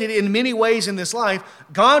afflicted in many ways in this life,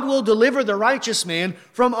 God will deliver the righteous man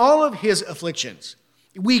from all of his afflictions.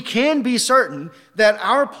 We can be certain that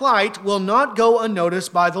our plight will not go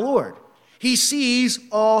unnoticed by the Lord. He sees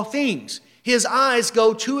all things. His eyes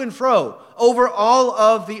go to and fro over all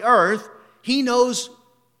of the earth. He knows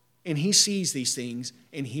and He sees these things,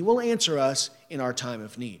 and He will answer us in our time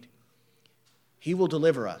of need. He will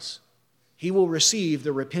deliver us. He will receive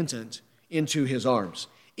the repentant into His arms.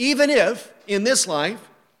 Even if, in this life,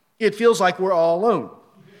 it feels like we're all alone.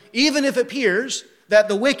 Even if it appears that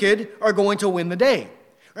the wicked are going to win the day.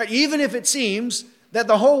 Right? Even if it seems that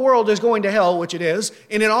the whole world is going to hell, which it is,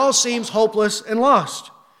 and it all seems hopeless and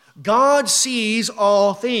lost. God sees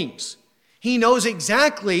all things. He knows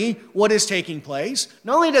exactly what is taking place.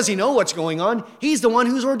 Not only does He know what's going on, He's the one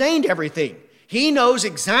who's ordained everything. He knows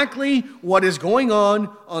exactly what is going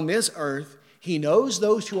on this earth. He knows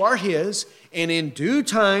those who are His, and in due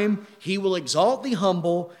time, He will exalt the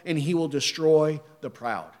humble, and He will destroy the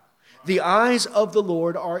proud. The eyes of the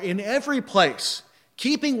Lord are in every place,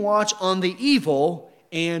 keeping watch on the evil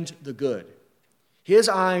and the good. His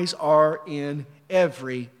eyes are in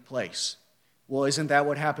every place. Well, isn't that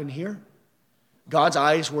what happened here? God's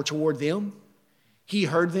eyes were toward them. He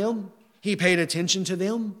heard them. He paid attention to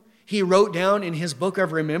them. He wrote down in His book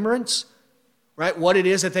of remembrance, right, what it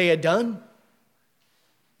is that they had done.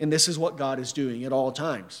 And this is what God is doing at all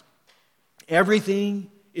times. Everything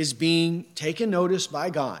is being taken notice by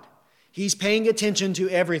God. He's paying attention to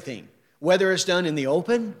everything, whether it's done in the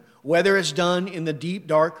open, whether it's done in the deep,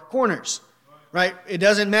 dark corners, right? It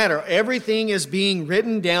doesn't matter. Everything is being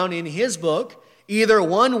written down in His book, either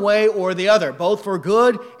one way or the other, both for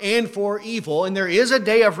good and for evil. And there is a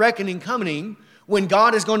day of reckoning coming when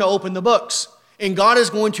God is going to open the books, and God is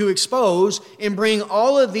going to expose and bring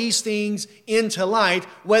all of these things into light,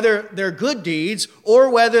 whether they're good deeds or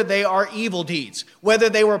whether they are evil deeds, whether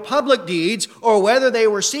they were public deeds or whether they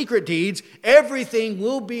were secret deeds. Everything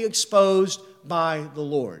will be exposed by the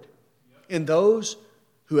Lord. And those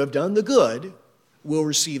who have done the good will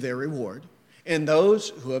receive their reward. And those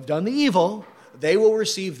who have done the evil, they will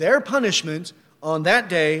receive their punishment on that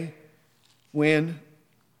day when,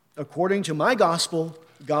 according to my gospel,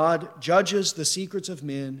 God judges the secrets of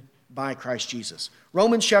men by Christ Jesus.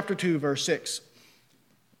 Romans chapter 2, verse 6.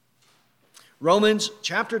 Romans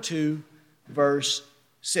chapter 2, verse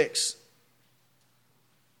 6.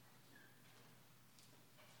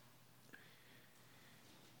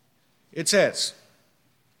 It says,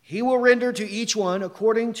 He will render to each one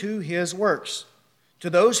according to his works. To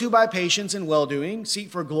those who by patience and well-doing seek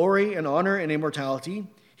for glory and honor and immortality,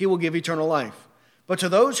 he will give eternal life. But to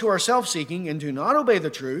those who are self-seeking and do not obey the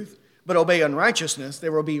truth, but obey unrighteousness,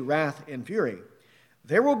 there will be wrath and fury.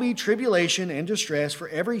 There will be tribulation and distress for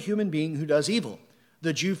every human being who does evil,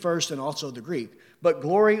 the Jew first and also the Greek. But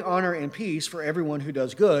glory, honor, and peace for everyone who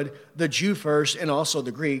does good, the Jew first and also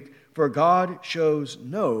the Greek, for God shows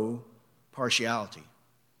no partiality.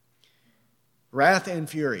 Wrath and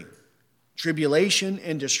fury, tribulation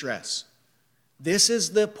and distress. This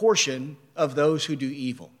is the portion of those who do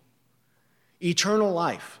evil. Eternal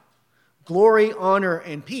life, glory, honor,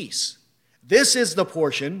 and peace. This is the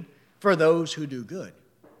portion for those who do good.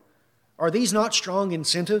 Are these not strong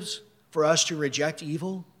incentives for us to reject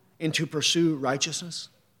evil and to pursue righteousness?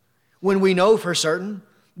 When we know for certain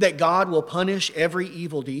that God will punish every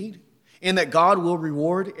evil deed and that God will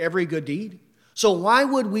reward every good deed? So why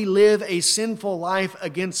would we live a sinful life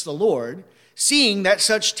against the Lord, seeing that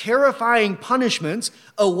such terrifying punishments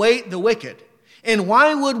await the wicked? And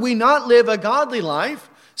why would we not live a godly life,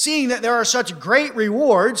 seeing that there are such great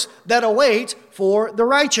rewards that await for the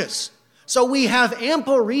righteous? So we have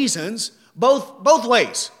ample reasons, both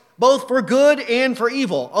ways, both for good and for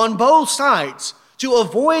evil, on both sides, to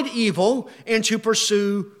avoid evil and to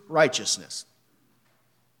pursue righteousness.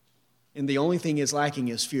 And the only thing is lacking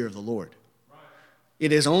is fear of the Lord.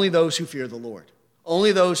 It is only those who fear the Lord,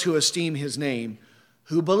 only those who esteem his name,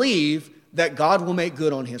 who believe that God will make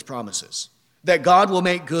good on his promises, that God will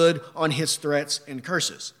make good on his threats and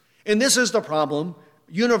curses. And this is the problem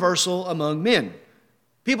universal among men.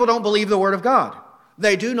 People don't believe the word of God.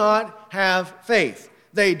 They do not have faith.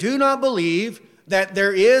 They do not believe that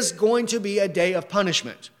there is going to be a day of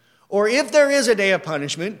punishment. Or if there is a day of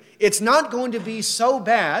punishment, it's not going to be so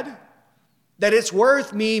bad that it's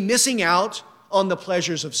worth me missing out on the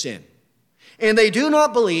pleasures of sin. And they do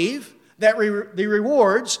not believe that the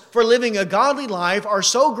rewards for living a godly life are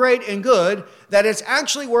so great and good that it's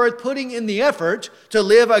actually worth putting in the effort to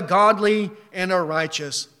live a godly and a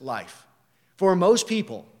righteous life. For most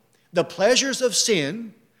people, the pleasures of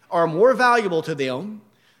sin are more valuable to them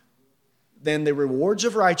than the rewards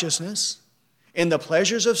of righteousness, and the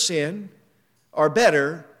pleasures of sin are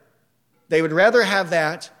better. They would rather have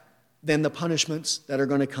that than the punishments that are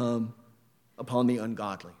going to come upon the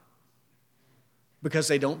ungodly, because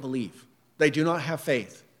they don't believe. They do not have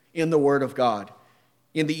faith in the word of God,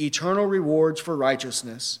 in the eternal rewards for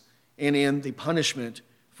righteousness, and in the punishment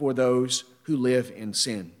for those who live in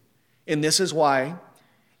sin. And this is why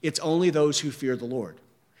it's only those who fear the Lord.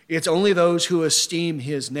 It's only those who esteem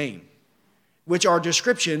his name, which are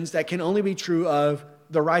descriptions that can only be true of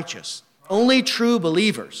the righteous. Only true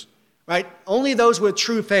believers, right? Only those with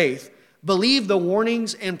true faith believe the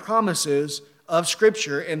warnings and promises of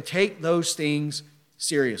Scripture and take those things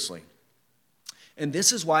seriously. And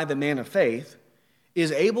this is why the man of faith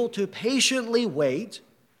is able to patiently wait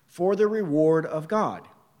for the reward of God.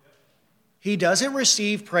 He doesn't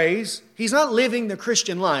receive praise. He's not living the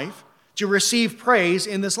Christian life to receive praise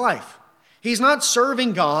in this life. He's not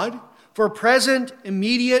serving God for present,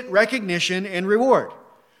 immediate recognition and reward.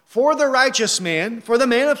 For the righteous man, for the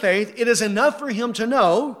man of faith, it is enough for him to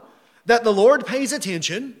know that the Lord pays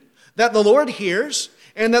attention, that the Lord hears,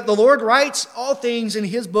 and that the Lord writes all things in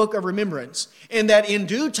his book of remembrance, and that in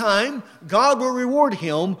due time, God will reward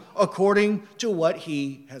him according to what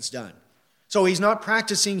he has done. So he's not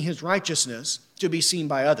practicing his righteousness to be seen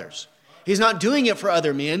by others. He's not doing it for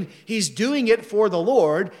other men. He's doing it for the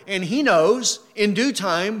Lord, and he knows in due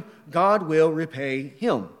time, God will repay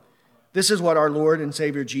him. This is what our Lord and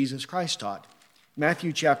Savior Jesus Christ taught.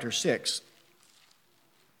 Matthew chapter 6.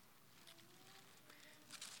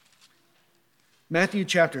 Matthew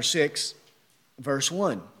chapter 6, verse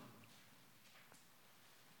 1.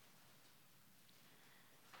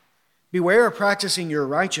 Beware of practicing your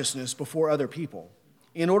righteousness before other people,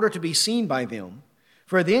 in order to be seen by them,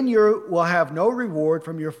 for then you will have no reward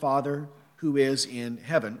from your Father who is in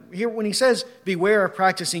heaven. Here, when he says, beware of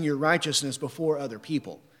practicing your righteousness before other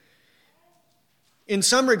people, in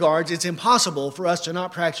some regards, it's impossible for us to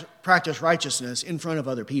not practice righteousness in front of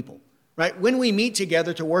other people. Right? When we meet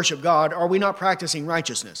together to worship God, are we not practicing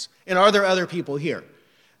righteousness? And are there other people here?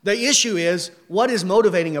 The issue is, what is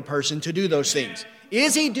motivating a person to do those things?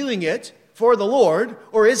 Is he doing it for the Lord,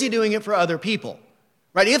 or is he doing it for other people?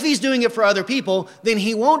 Right? If he's doing it for other people, then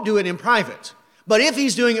he won't do it in private. But if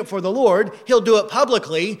he's doing it for the Lord, he'll do it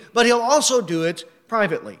publicly, but he'll also do it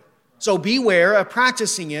privately. So beware of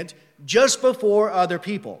practicing it just before other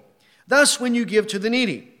people. Thus, when you give to the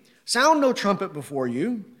needy, sound no trumpet before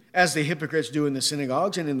you, as the hypocrites do in the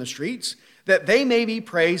synagogues and in the streets, that they may be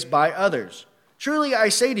praised by others. Truly I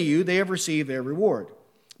say to you, they have received their reward.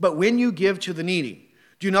 But when you give to the needy,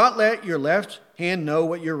 do not let your left hand know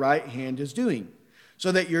what your right hand is doing,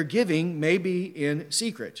 so that your giving may be in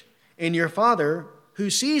secret. And your Father, who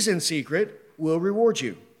sees in secret, will reward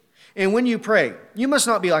you. And when you pray, you must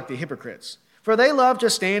not be like the hypocrites, for they love to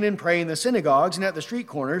stand and pray in the synagogues and at the street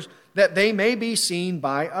corners, that they may be seen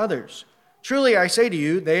by others. Truly I say to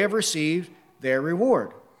you, they have received their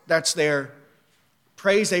reward. That's their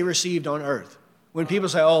praise they received on earth. When people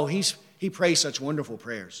say, oh, he prays such wonderful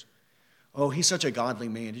prayers. Oh, he's such a godly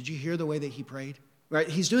man. Did you hear the way that he prayed? Right?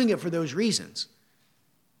 He's doing it for those reasons.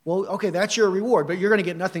 Well, okay, that's your reward, but you're going to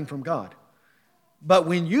get nothing from God. But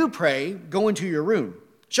when you pray, go into your room,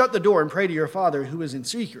 shut the door, and pray to your Father who is in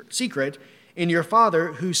secret, and your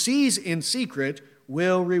Father who sees in secret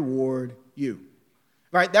will reward you.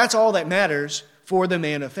 Right? That's all that matters for the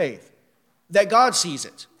man of faith. That God sees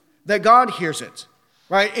it, that God hears it,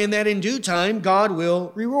 right? And that in due time, God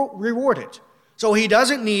will reward it. So he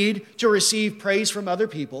doesn't need to receive praise from other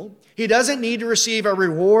people. He doesn't need to receive a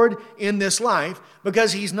reward in this life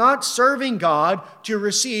because he's not serving God to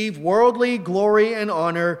receive worldly glory and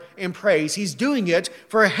honor and praise. He's doing it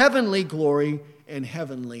for heavenly glory and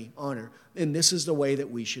heavenly honor. And this is the way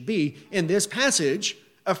that we should be. And this passage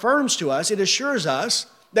affirms to us, it assures us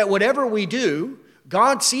that whatever we do,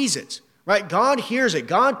 God sees it. Right? God hears it.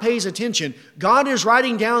 God pays attention. God is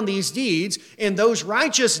writing down these deeds, and those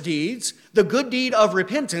righteous deeds, the good deed of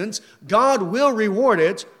repentance, God will reward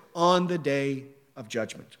it on the day of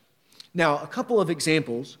judgment. Now, a couple of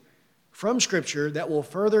examples from Scripture that will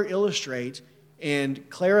further illustrate and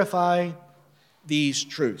clarify these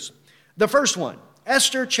truths. The first one,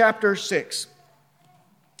 Esther chapter 6.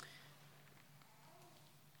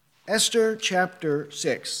 Esther chapter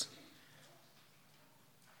 6.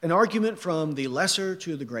 An argument from the lesser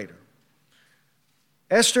to the greater.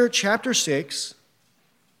 Esther chapter 6,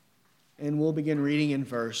 and we'll begin reading in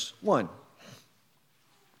verse 1.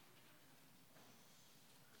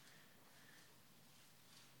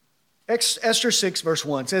 Esther 6, verse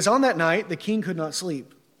 1 says, On that night the king could not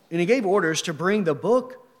sleep, and he gave orders to bring the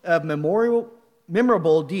book of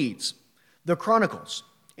memorable deeds, the Chronicles,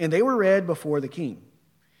 and they were read before the king.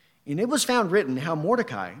 And it was found written how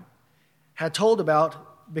Mordecai had told about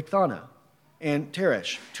Bigthana and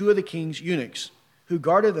Teresh, two of the king's eunuchs, who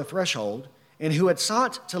guarded the threshold and who had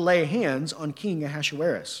sought to lay hands on King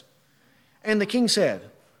Ahasuerus. And the king said,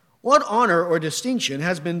 What honor or distinction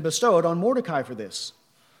has been bestowed on Mordecai for this?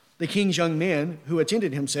 The king's young man who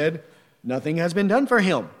attended him said, Nothing has been done for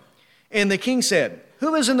him. And the king said,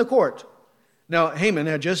 Who is in the court? Now Haman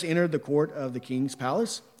had just entered the court of the king's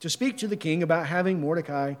palace to speak to the king about having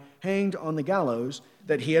Mordecai hanged on the gallows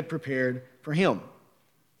that he had prepared for him.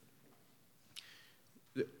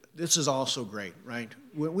 This is all so great, right?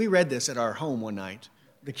 When we read this at our home one night,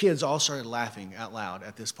 the kids all started laughing out loud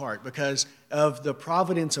at this part because of the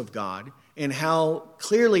providence of God and how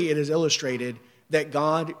clearly it is illustrated that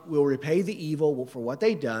God will repay the evil for what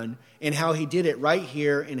they've done and how he did it right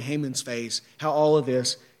here in Haman's face, how all of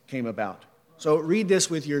this came about. So read this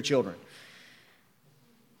with your children.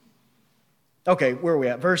 Okay, where are we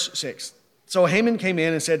at? Verse 6. So Haman came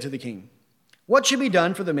in and said to the king, What should be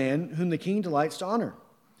done for the man whom the king delights to honor?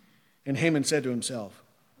 And Haman said to himself,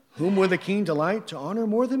 Whom would the king delight to honor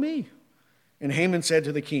more than me? And Haman said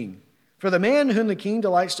to the king, For the man whom the king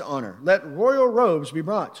delights to honor, let royal robes be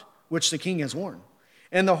brought, which the king has worn,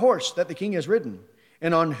 and the horse that the king has ridden,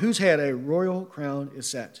 and on whose head a royal crown is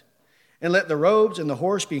set. And let the robes and the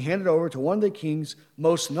horse be handed over to one of the king's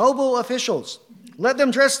most noble officials. Let them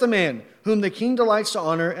dress the man whom the king delights to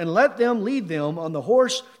honor, and let them lead them on the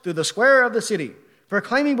horse through the square of the city,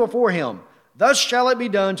 proclaiming before him, Thus shall it be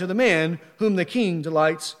done to the man whom the king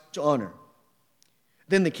delights to honor.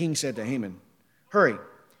 Then the king said to Haman, Hurry,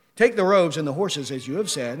 take the robes and the horses as you have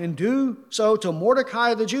said, and do so to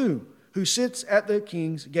Mordecai the Jew, who sits at the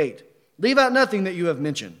king's gate. Leave out nothing that you have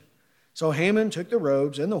mentioned. So Haman took the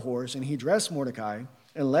robes and the horse, and he dressed Mordecai,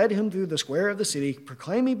 and led him through the square of the city,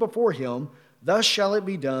 proclaiming before him, Thus shall it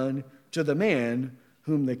be done to the man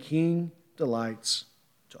whom the king delights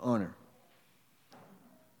to honor.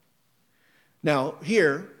 Now,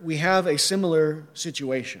 here we have a similar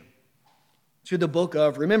situation to the book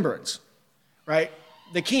of remembrance, right?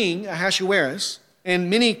 The king, Ahasuerus, and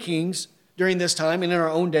many kings during this time and in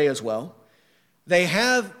our own day as well, they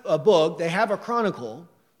have a book, they have a chronicle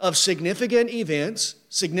of significant events,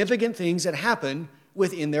 significant things that happen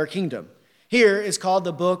within their kingdom. Here is called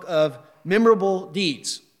the book of memorable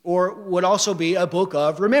deeds, or would also be a book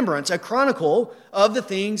of remembrance, a chronicle of the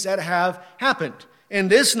things that have happened. And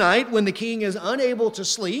this night, when the king is unable to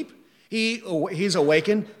sleep, He's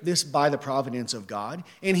awakened this by the providence of God,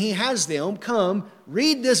 and he has them come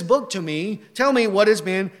read this book to me, tell me what has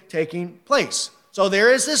been taking place. So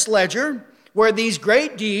there is this ledger where these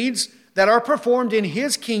great deeds that are performed in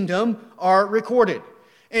his kingdom are recorded.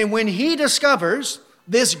 And when he discovers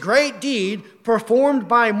this great deed performed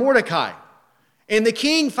by Mordecai, and the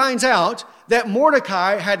king finds out that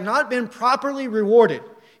Mordecai had not been properly rewarded,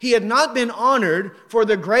 he had not been honored for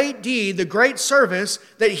the great deed, the great service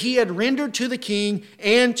that he had rendered to the king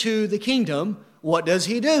and to the kingdom, what does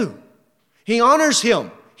he do? He honors him.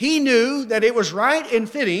 He knew that it was right and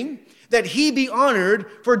fitting that he be honored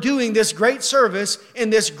for doing this great service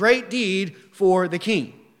and this great deed for the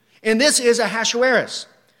king. And this is Ahasuerus,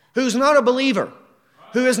 who's not a believer,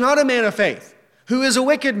 who is not a man of faith, who is a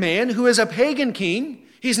wicked man, who is a pagan king.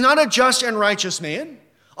 He's not a just and righteous man.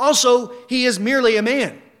 Also, he is merely a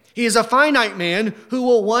man. He is a finite man who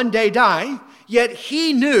will one day die, yet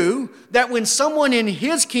he knew that when someone in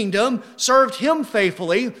his kingdom served him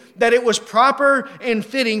faithfully, that it was proper and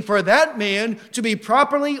fitting for that man to be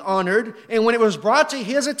properly honored. And when it was brought to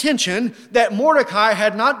his attention that Mordecai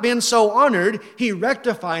had not been so honored, he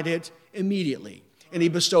rectified it immediately, and he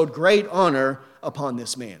bestowed great honor upon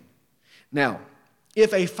this man. Now,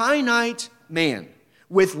 if a finite man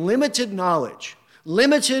with limited knowledge,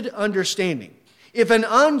 limited understanding, if an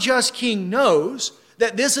unjust king knows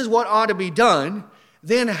that this is what ought to be done,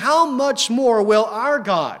 then how much more will our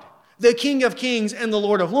God, the King of Kings and the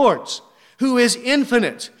Lord of Lords, who is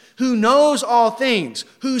infinite, who knows all things,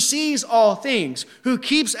 who sees all things, who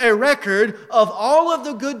keeps a record of all of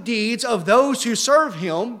the good deeds of those who serve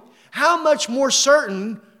him, how much more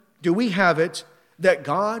certain do we have it that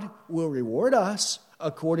God will reward us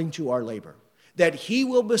according to our labor, that he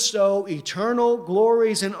will bestow eternal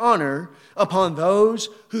glories and honor upon those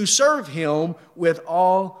who serve him with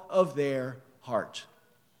all of their heart.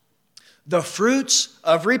 The fruits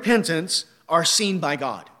of repentance are seen by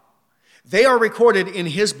God. They are recorded in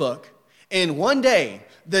his book, and one day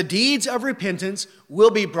the deeds of repentance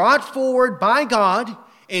will be brought forward by God,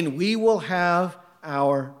 and we will have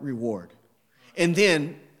our reward. And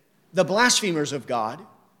then the blasphemers of God,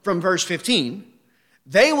 from verse 15,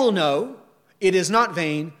 they will know it is not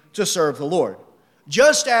vain to serve the Lord.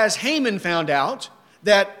 Just as Haman found out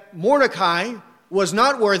that Mordecai was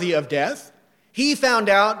not worthy of death, he found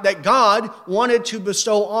out that God wanted to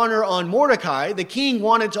bestow honor on Mordecai. The king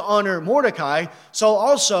wanted to honor Mordecai. So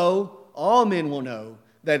also all men will know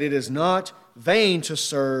that it is not vain to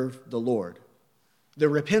serve the Lord. The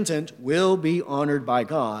repentant will be honored by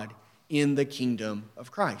God in the kingdom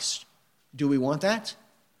of Christ. Do we want that?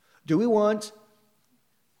 Do we want,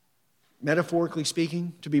 metaphorically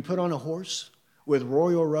speaking, to be put on a horse with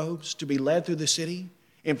royal robes, to be led through the city,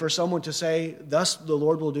 and for someone to say, thus the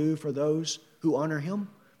Lord will do for those who honor him,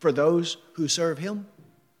 for those who serve him?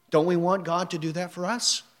 Don't we want God to do that for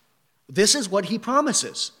us? This is what he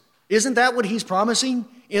promises. Isn't that what he's promising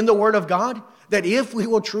in the Word of God? That if we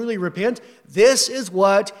will truly repent, this is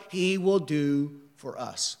what he will do for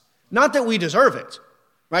us. Not that we deserve it.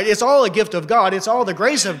 Right? It's all a gift of God. It's all the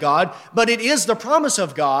grace of God, but it is the promise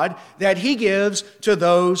of God that he gives to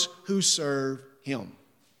those who serve him.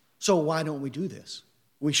 So why don't we do this?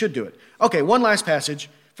 We should do it. Okay, one last passage.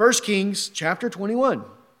 1 Kings chapter 21.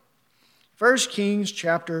 1 Kings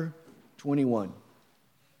chapter 21.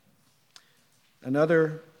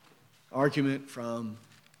 Another argument from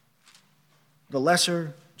the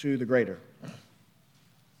lesser to the greater.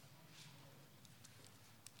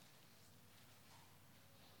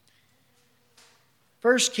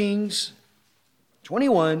 1 Kings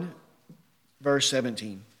 21, verse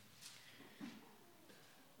 17.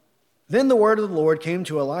 Then the word of the Lord came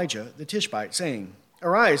to Elijah the Tishbite, saying,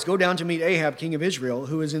 Arise, go down to meet Ahab, king of Israel,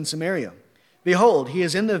 who is in Samaria. Behold, he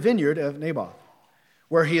is in the vineyard of Naboth,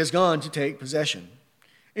 where he has gone to take possession.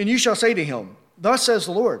 And you shall say to him, Thus says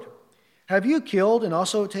the Lord, Have you killed and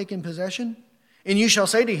also taken possession? And you shall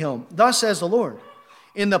say to him, Thus says the Lord,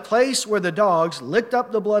 In the place where the dogs licked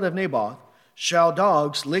up the blood of Naboth, shall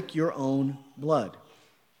dogs lick your own blood?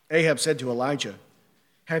 Ahab said to Elijah,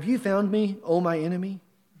 Have you found me, O my enemy?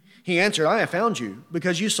 He answered, I have found you,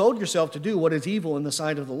 because you sold yourself to do what is evil in the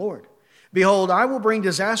sight of the Lord. Behold, I will bring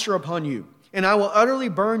disaster upon you, and I will utterly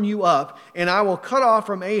burn you up, and I will cut off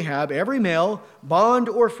from Ahab every male, bond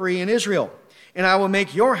or free in Israel. And I will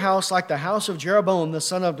make your house like the house of Jeroboam the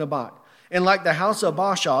son of Nebat, and like the house of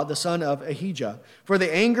Baasha the son of Ahijah, for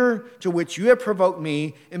the anger to which you have provoked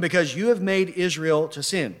me, and because you have made Israel to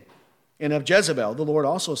sin. And of Jezebel the Lord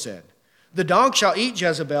also said, The dog shall eat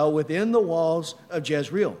Jezebel within the walls of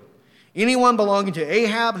Jezreel. Anyone belonging to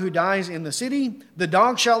Ahab who dies in the city, the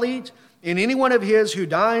dog shall eat, and any one of his who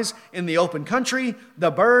dies in the open country,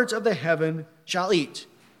 the birds of the heaven shall eat.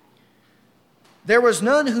 There was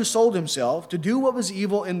none who sold himself to do what was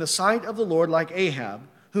evil in the sight of the Lord like Ahab,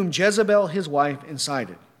 whom Jezebel his wife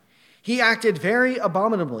incited. He acted very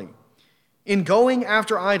abominably in going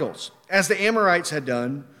after idols, as the Amorites had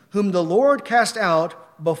done, whom the Lord cast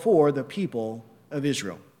out before the people of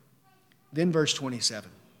Israel. Then verse 27.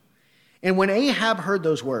 And when Ahab heard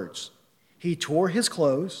those words, he tore his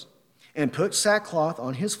clothes and put sackcloth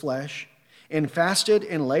on his flesh, and fasted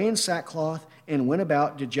and lay in sackcloth and went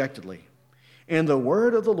about dejectedly. And the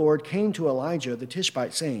word of the Lord came to Elijah the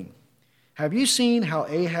Tishbite, saying, Have you seen how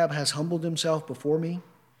Ahab has humbled himself before me?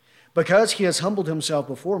 Because he has humbled himself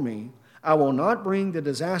before me, I will not bring the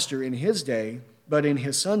disaster in his day, but in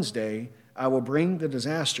his son's day I will bring the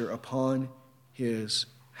disaster upon his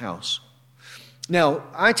house. Now,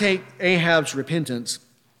 I take Ahab's repentance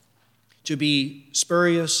to be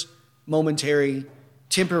spurious, momentary,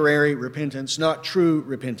 temporary repentance, not true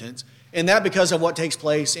repentance. And that because of what takes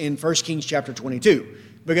place in 1 Kings chapter 22.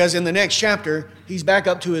 Because in the next chapter, he's back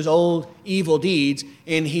up to his old evil deeds,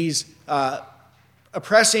 and he's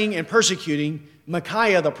oppressing and persecuting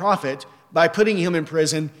Micaiah the prophet by putting him in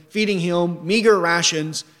prison, feeding him meager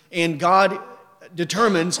rations, and God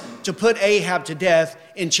determines to put Ahab to death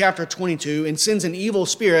in chapter 22 and sends an evil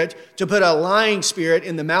spirit to put a lying spirit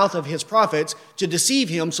in the mouth of his prophets to deceive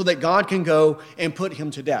him so that God can go and put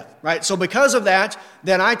him to death, right? So because of that,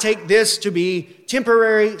 then I take this to be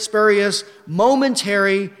temporary, spurious,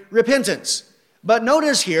 momentary repentance. But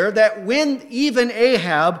notice here that when even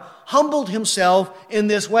Ahab humbled himself in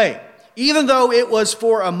this way, even though it was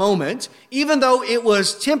for a moment, even though it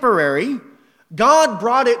was temporary, God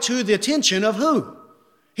brought it to the attention of who?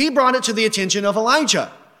 He brought it to the attention of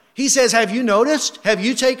Elijah. He says, have you noticed? Have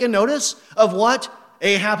you taken notice of what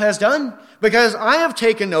Ahab has done? Because I have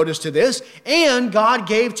taken notice to this, and God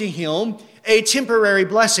gave to him a temporary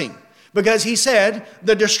blessing. Because he said,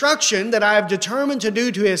 the destruction that I have determined to do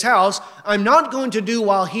to his house, I'm not going to do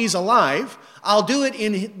while he's alive. I'll do it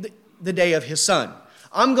in the day of his son.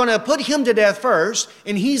 I'm going to put him to death first,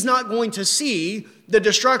 and he's not going to see the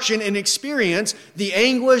destruction and experience the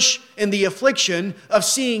anguish and the affliction of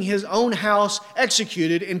seeing his own house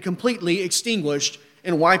executed and completely extinguished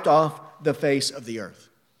and wiped off the face of the earth.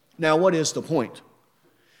 Now, what is the point?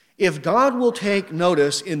 If God will take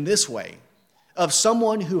notice in this way of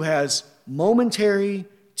someone who has momentary,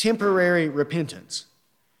 temporary repentance,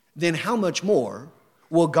 then how much more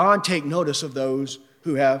will God take notice of those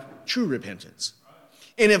who have true repentance?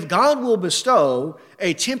 And if God will bestow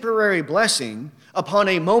a temporary blessing upon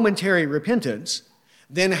a momentary repentance,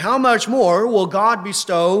 then how much more will God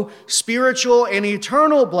bestow spiritual and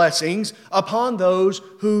eternal blessings upon those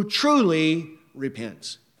who truly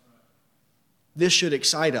repent? This should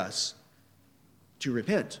excite us to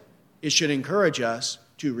repent. It should encourage us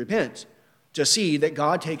to repent, to see that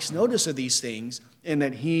God takes notice of these things and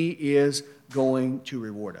that He is going to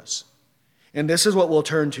reward us. And this is what we'll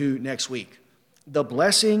turn to next week. The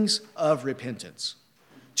blessings of repentance.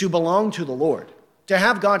 To belong to the Lord. To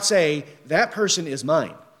have God say, that person is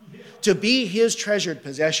mine. To be His treasured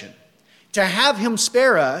possession. To have Him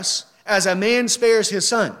spare us as a man spares his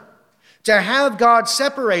son. To have God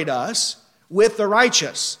separate us with the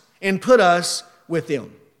righteous and put us with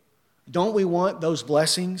them. Don't we want those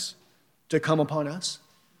blessings to come upon us?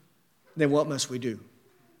 Then what must we do?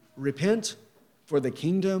 Repent, for the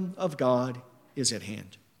kingdom of God is at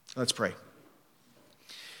hand. Let's pray.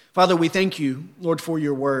 Father, we thank you, Lord, for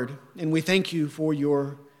your word, and we thank you for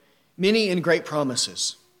your many and great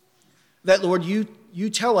promises that, Lord, you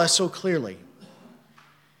tell us so clearly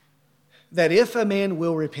that if a man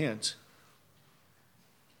will repent,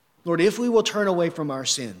 Lord, if we will turn away from our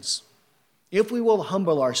sins, if we will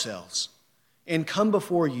humble ourselves and come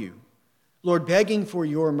before you, Lord, begging for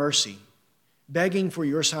your mercy, begging for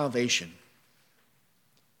your salvation,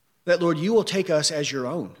 that, Lord, you will take us as your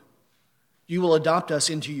own. You will adopt us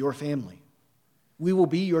into your family. We will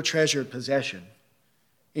be your treasured possession,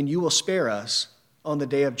 and you will spare us on the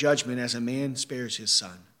day of judgment as a man spares his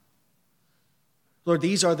son. Lord,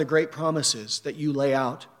 these are the great promises that you lay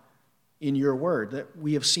out in your word that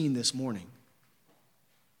we have seen this morning.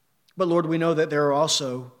 But Lord, we know that there are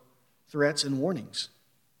also threats and warnings.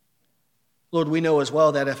 Lord, we know as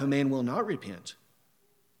well that if a man will not repent,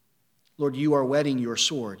 Lord, you are whetting your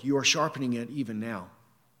sword. You are sharpening it even now.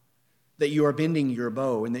 That you are bending your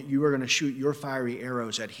bow and that you are going to shoot your fiery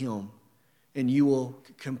arrows at him, and you will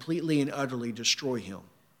completely and utterly destroy him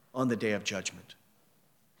on the day of judgment.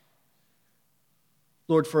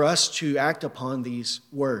 Lord, for us to act upon these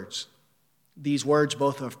words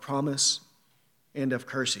both of promise and of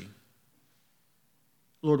cursing,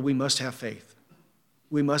 Lord, we must have faith.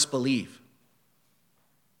 We must believe.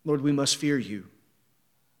 Lord, we must fear you.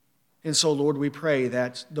 And so, Lord, we pray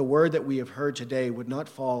that the word that we have heard today would not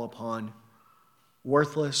fall upon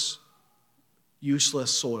worthless,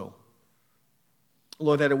 useless soil.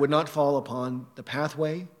 Lord, that it would not fall upon the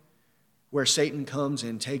pathway where Satan comes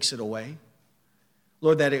and takes it away.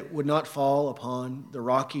 Lord, that it would not fall upon the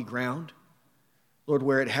rocky ground. Lord,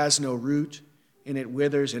 where it has no root and it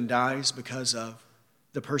withers and dies because of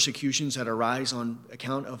the persecutions that arise on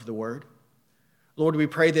account of the word. Lord, we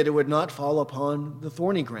pray that it would not fall upon the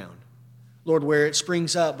thorny ground. Lord, where it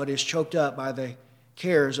springs up but is choked up by the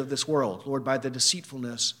cares of this world. Lord, by the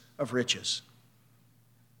deceitfulness of riches.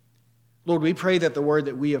 Lord, we pray that the word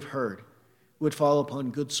that we have heard would fall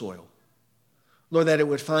upon good soil. Lord, that it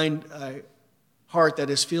would find a heart that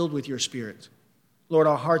is filled with your Spirit. Lord,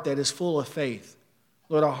 a heart that is full of faith.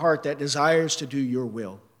 Lord, a heart that desires to do your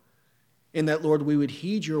will. And that, Lord, we would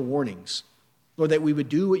heed your warnings. Lord, that we would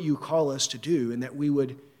do what you call us to do, and that we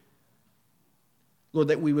would, Lord,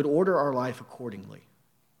 that we would order our life accordingly.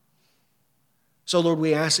 So, Lord,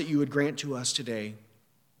 we ask that you would grant to us today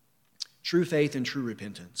true faith and true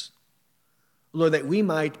repentance. Lord, that we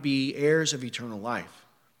might be heirs of eternal life,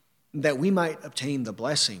 that we might obtain the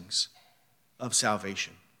blessings of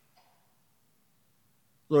salvation.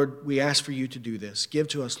 Lord, we ask for you to do this. Give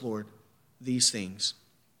to us, Lord, these things.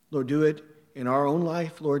 Lord, do it in our own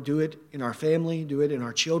life. Lord, do it in our family. Do it in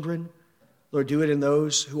our children. Lord, do it in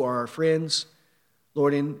those who are our friends.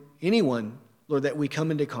 Lord, in anyone, Lord, that we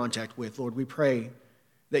come into contact with. Lord, we pray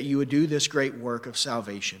that you would do this great work of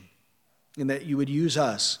salvation and that you would use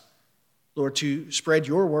us, Lord, to spread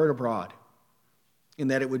your word abroad and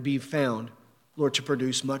that it would be found, Lord, to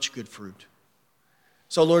produce much good fruit.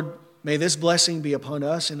 So, Lord, may this blessing be upon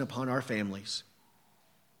us and upon our families.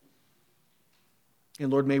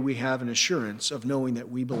 And Lord, may we have an assurance of knowing that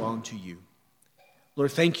we belong to you.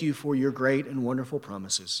 Lord, thank you for your great and wonderful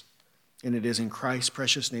promises. And it is in Christ's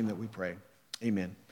precious name that we pray. Amen.